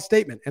with Naval's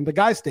statement and the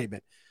guy's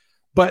statement,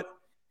 but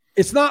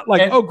it's not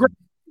like, oh, great.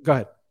 Go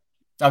ahead.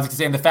 I was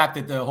saying the fact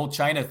that the whole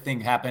China thing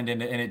happened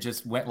and it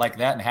just went like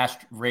that and hash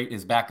rate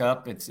is back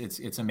up.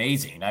 It's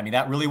amazing. I mean,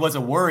 that really was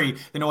a worry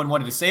that no one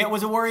wanted to say it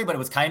was a worry, but it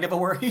was kind of a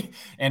worry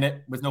and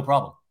it was no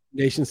problem.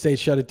 Nation state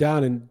shut it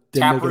down and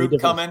Taproot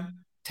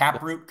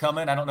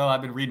coming. I don't know.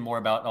 I've been reading more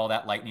about all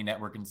that Lightning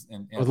Network and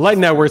well, the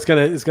Lightning Network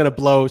is gonna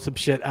blow some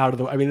shit out of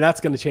the. I mean,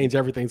 that's gonna change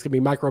everything. It's gonna be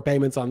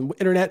micropayments on the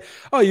internet.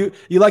 Oh, you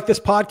like this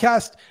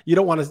podcast? You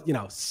don't want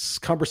to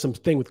cumbersome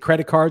thing with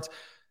credit cards.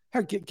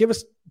 Here, give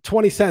us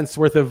 20 cents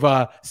worth of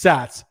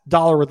sats,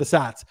 $1 worth of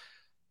sats.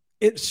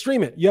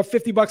 Stream it. You have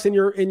 $50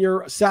 in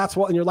your sats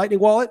wallet, in your Lightning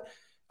wallet.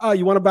 Oh,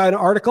 you want to buy an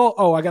article?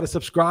 Oh, I got to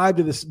subscribe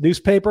to this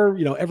newspaper,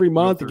 every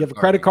month and give a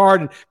credit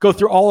card and go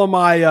through all of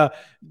my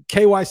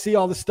KYC,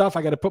 all this stuff.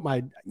 I got to put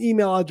my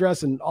email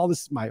address and all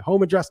this, my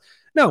home address.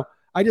 No,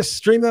 I just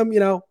stream them,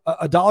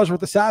 a dollar's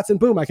worth of sats, and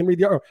boom, I can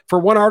read for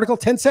one article,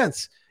 10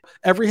 cents.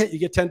 Every hit, you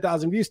get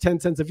 10,000 views, 10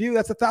 cents a view.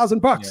 That's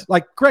 $1,000. Yeah.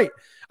 Like, great.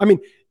 I mean,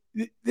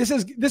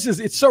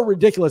 it's so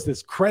ridiculous,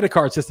 this credit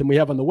card system we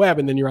have on the web,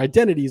 and then your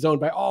identity is owned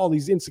by all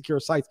these insecure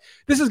sites.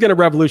 This is going to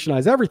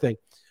revolutionize everything.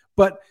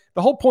 But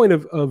the whole point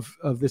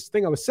of this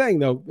thing I was saying,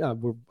 though,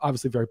 we're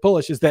obviously very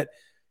bullish, is that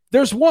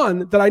there's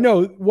one that I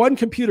know, one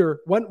computer,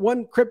 one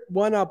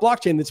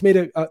blockchain that's made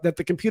that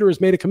the computer has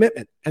made a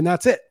commitment, and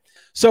that's it.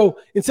 So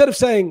instead of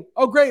saying,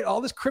 oh, great,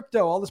 all this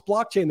crypto, all this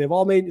blockchain, they've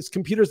all made, it's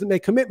computers that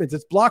make commitments,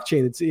 it's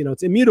blockchain,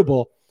 it's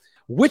immutable.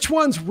 Which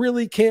ones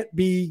really can't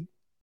be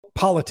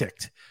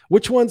politicked?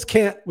 Which ones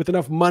can't, with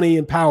enough money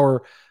and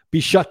power, be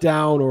shut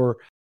down or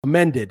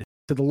amended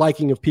to the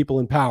liking of people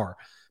in power?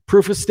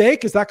 Proof of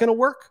stake, is that going to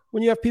work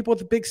when you have people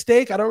with a big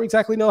stake? I don't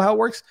exactly know how it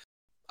works.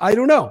 I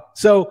don't know.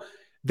 So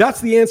that's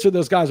the answer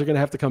those guys are going to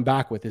have to come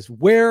back with, is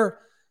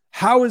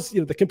how is,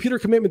 the computer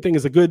commitment thing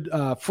is a good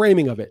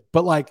framing of it.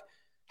 But like,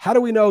 how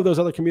do we know those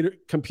other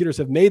computers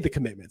have made the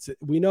commitments?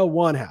 We know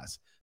one has.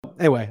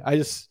 Anyway, I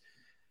just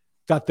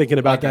got thinking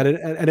about that.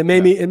 And it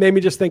made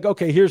me just think,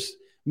 okay, here's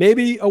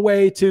maybe a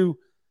way to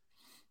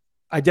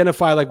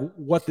identify like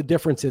what the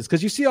difference is.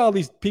 Because you see all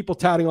these people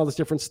touting all this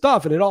different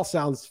stuff, and it all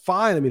sounds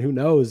fine. I mean, who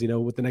knows,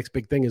 what the next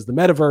big thing is, the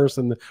metaverse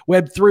and the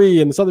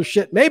Web3 and this other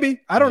shit.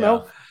 Maybe, I don't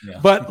know. Yeah.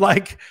 But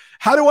like,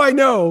 how do I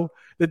know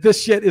that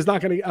this shit is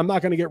I'm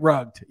not going to get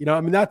rugged?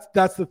 I mean,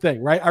 that's the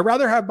thing, right? I'd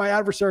rather have my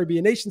adversary be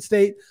a nation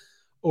state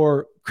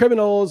or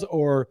criminals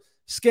or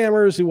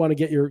scammers who want to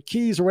get your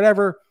keys or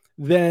whatever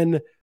than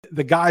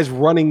the guys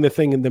running the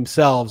thing in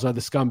themselves are the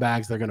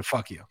scumbags. They're going to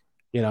fuck you.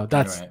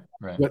 That's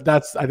right.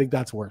 I think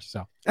that's worse.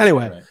 So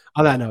anyway,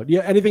 on that note,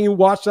 anything you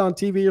watched on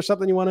TV or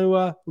something you want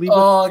to leave?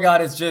 Oh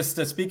God, it's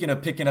just speaking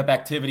of picking up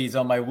activities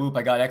on my Whoop,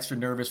 I got extra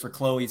nervous for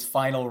Chloe's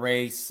final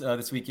race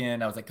this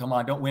weekend. I was like, come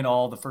on, don't win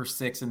all the first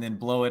 6 and then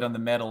blow it on the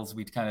medals.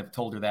 We kind of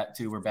told her that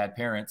too. We're bad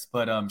parents,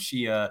 but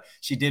she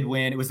did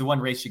win. It was the one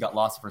race she got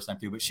lost the first time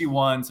too, but she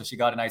won, so she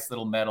got a nice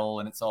little medal,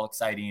 and it's all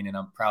exciting, and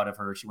I'm proud of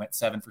her. She went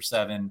 7 for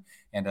 7,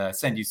 and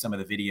send you some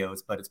of the videos,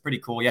 but it's pretty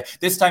cool. Yeah,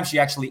 this time she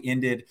actually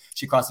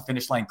she crossed the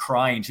finish line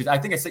crying. I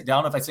think I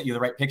don't know if I sent you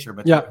the right picture,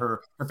 but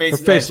her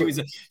face.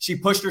 She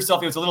pushed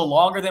herself. It was a little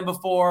longer than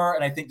before,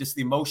 and I think just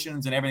the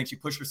emotions and everything. She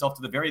pushed herself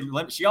to the very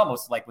limit. She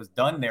almost was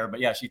done there, but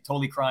yeah, she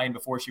totally crying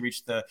before she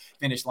reached the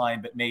finish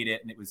line, but made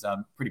it, and it was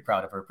pretty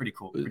proud of her. Pretty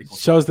cool.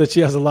 Shows that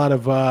she has a lot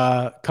of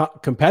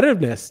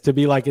competitiveness to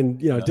be like in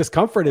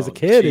discomfort as a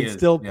kid and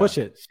still push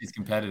it. She's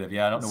competitive.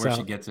 Yeah, I don't know where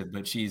she gets it,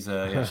 but she's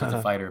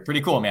a fighter.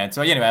 Pretty cool, man.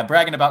 So anyway, I'm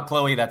bragging about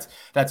Chloe. That's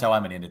how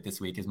I'm gonna end it this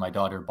week. Is my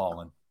daughter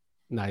balling.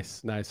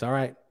 Nice. All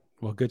right.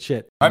 Well, good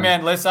shit. All right,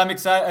 man. Liss, I'm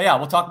excited. Yeah,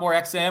 we'll talk more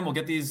XM. We'll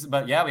get these,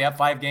 but yeah, we have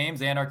 5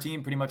 games and our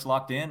team pretty much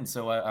locked in.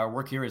 So our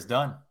work here is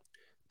done.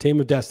 Team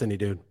of destiny,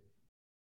 dude.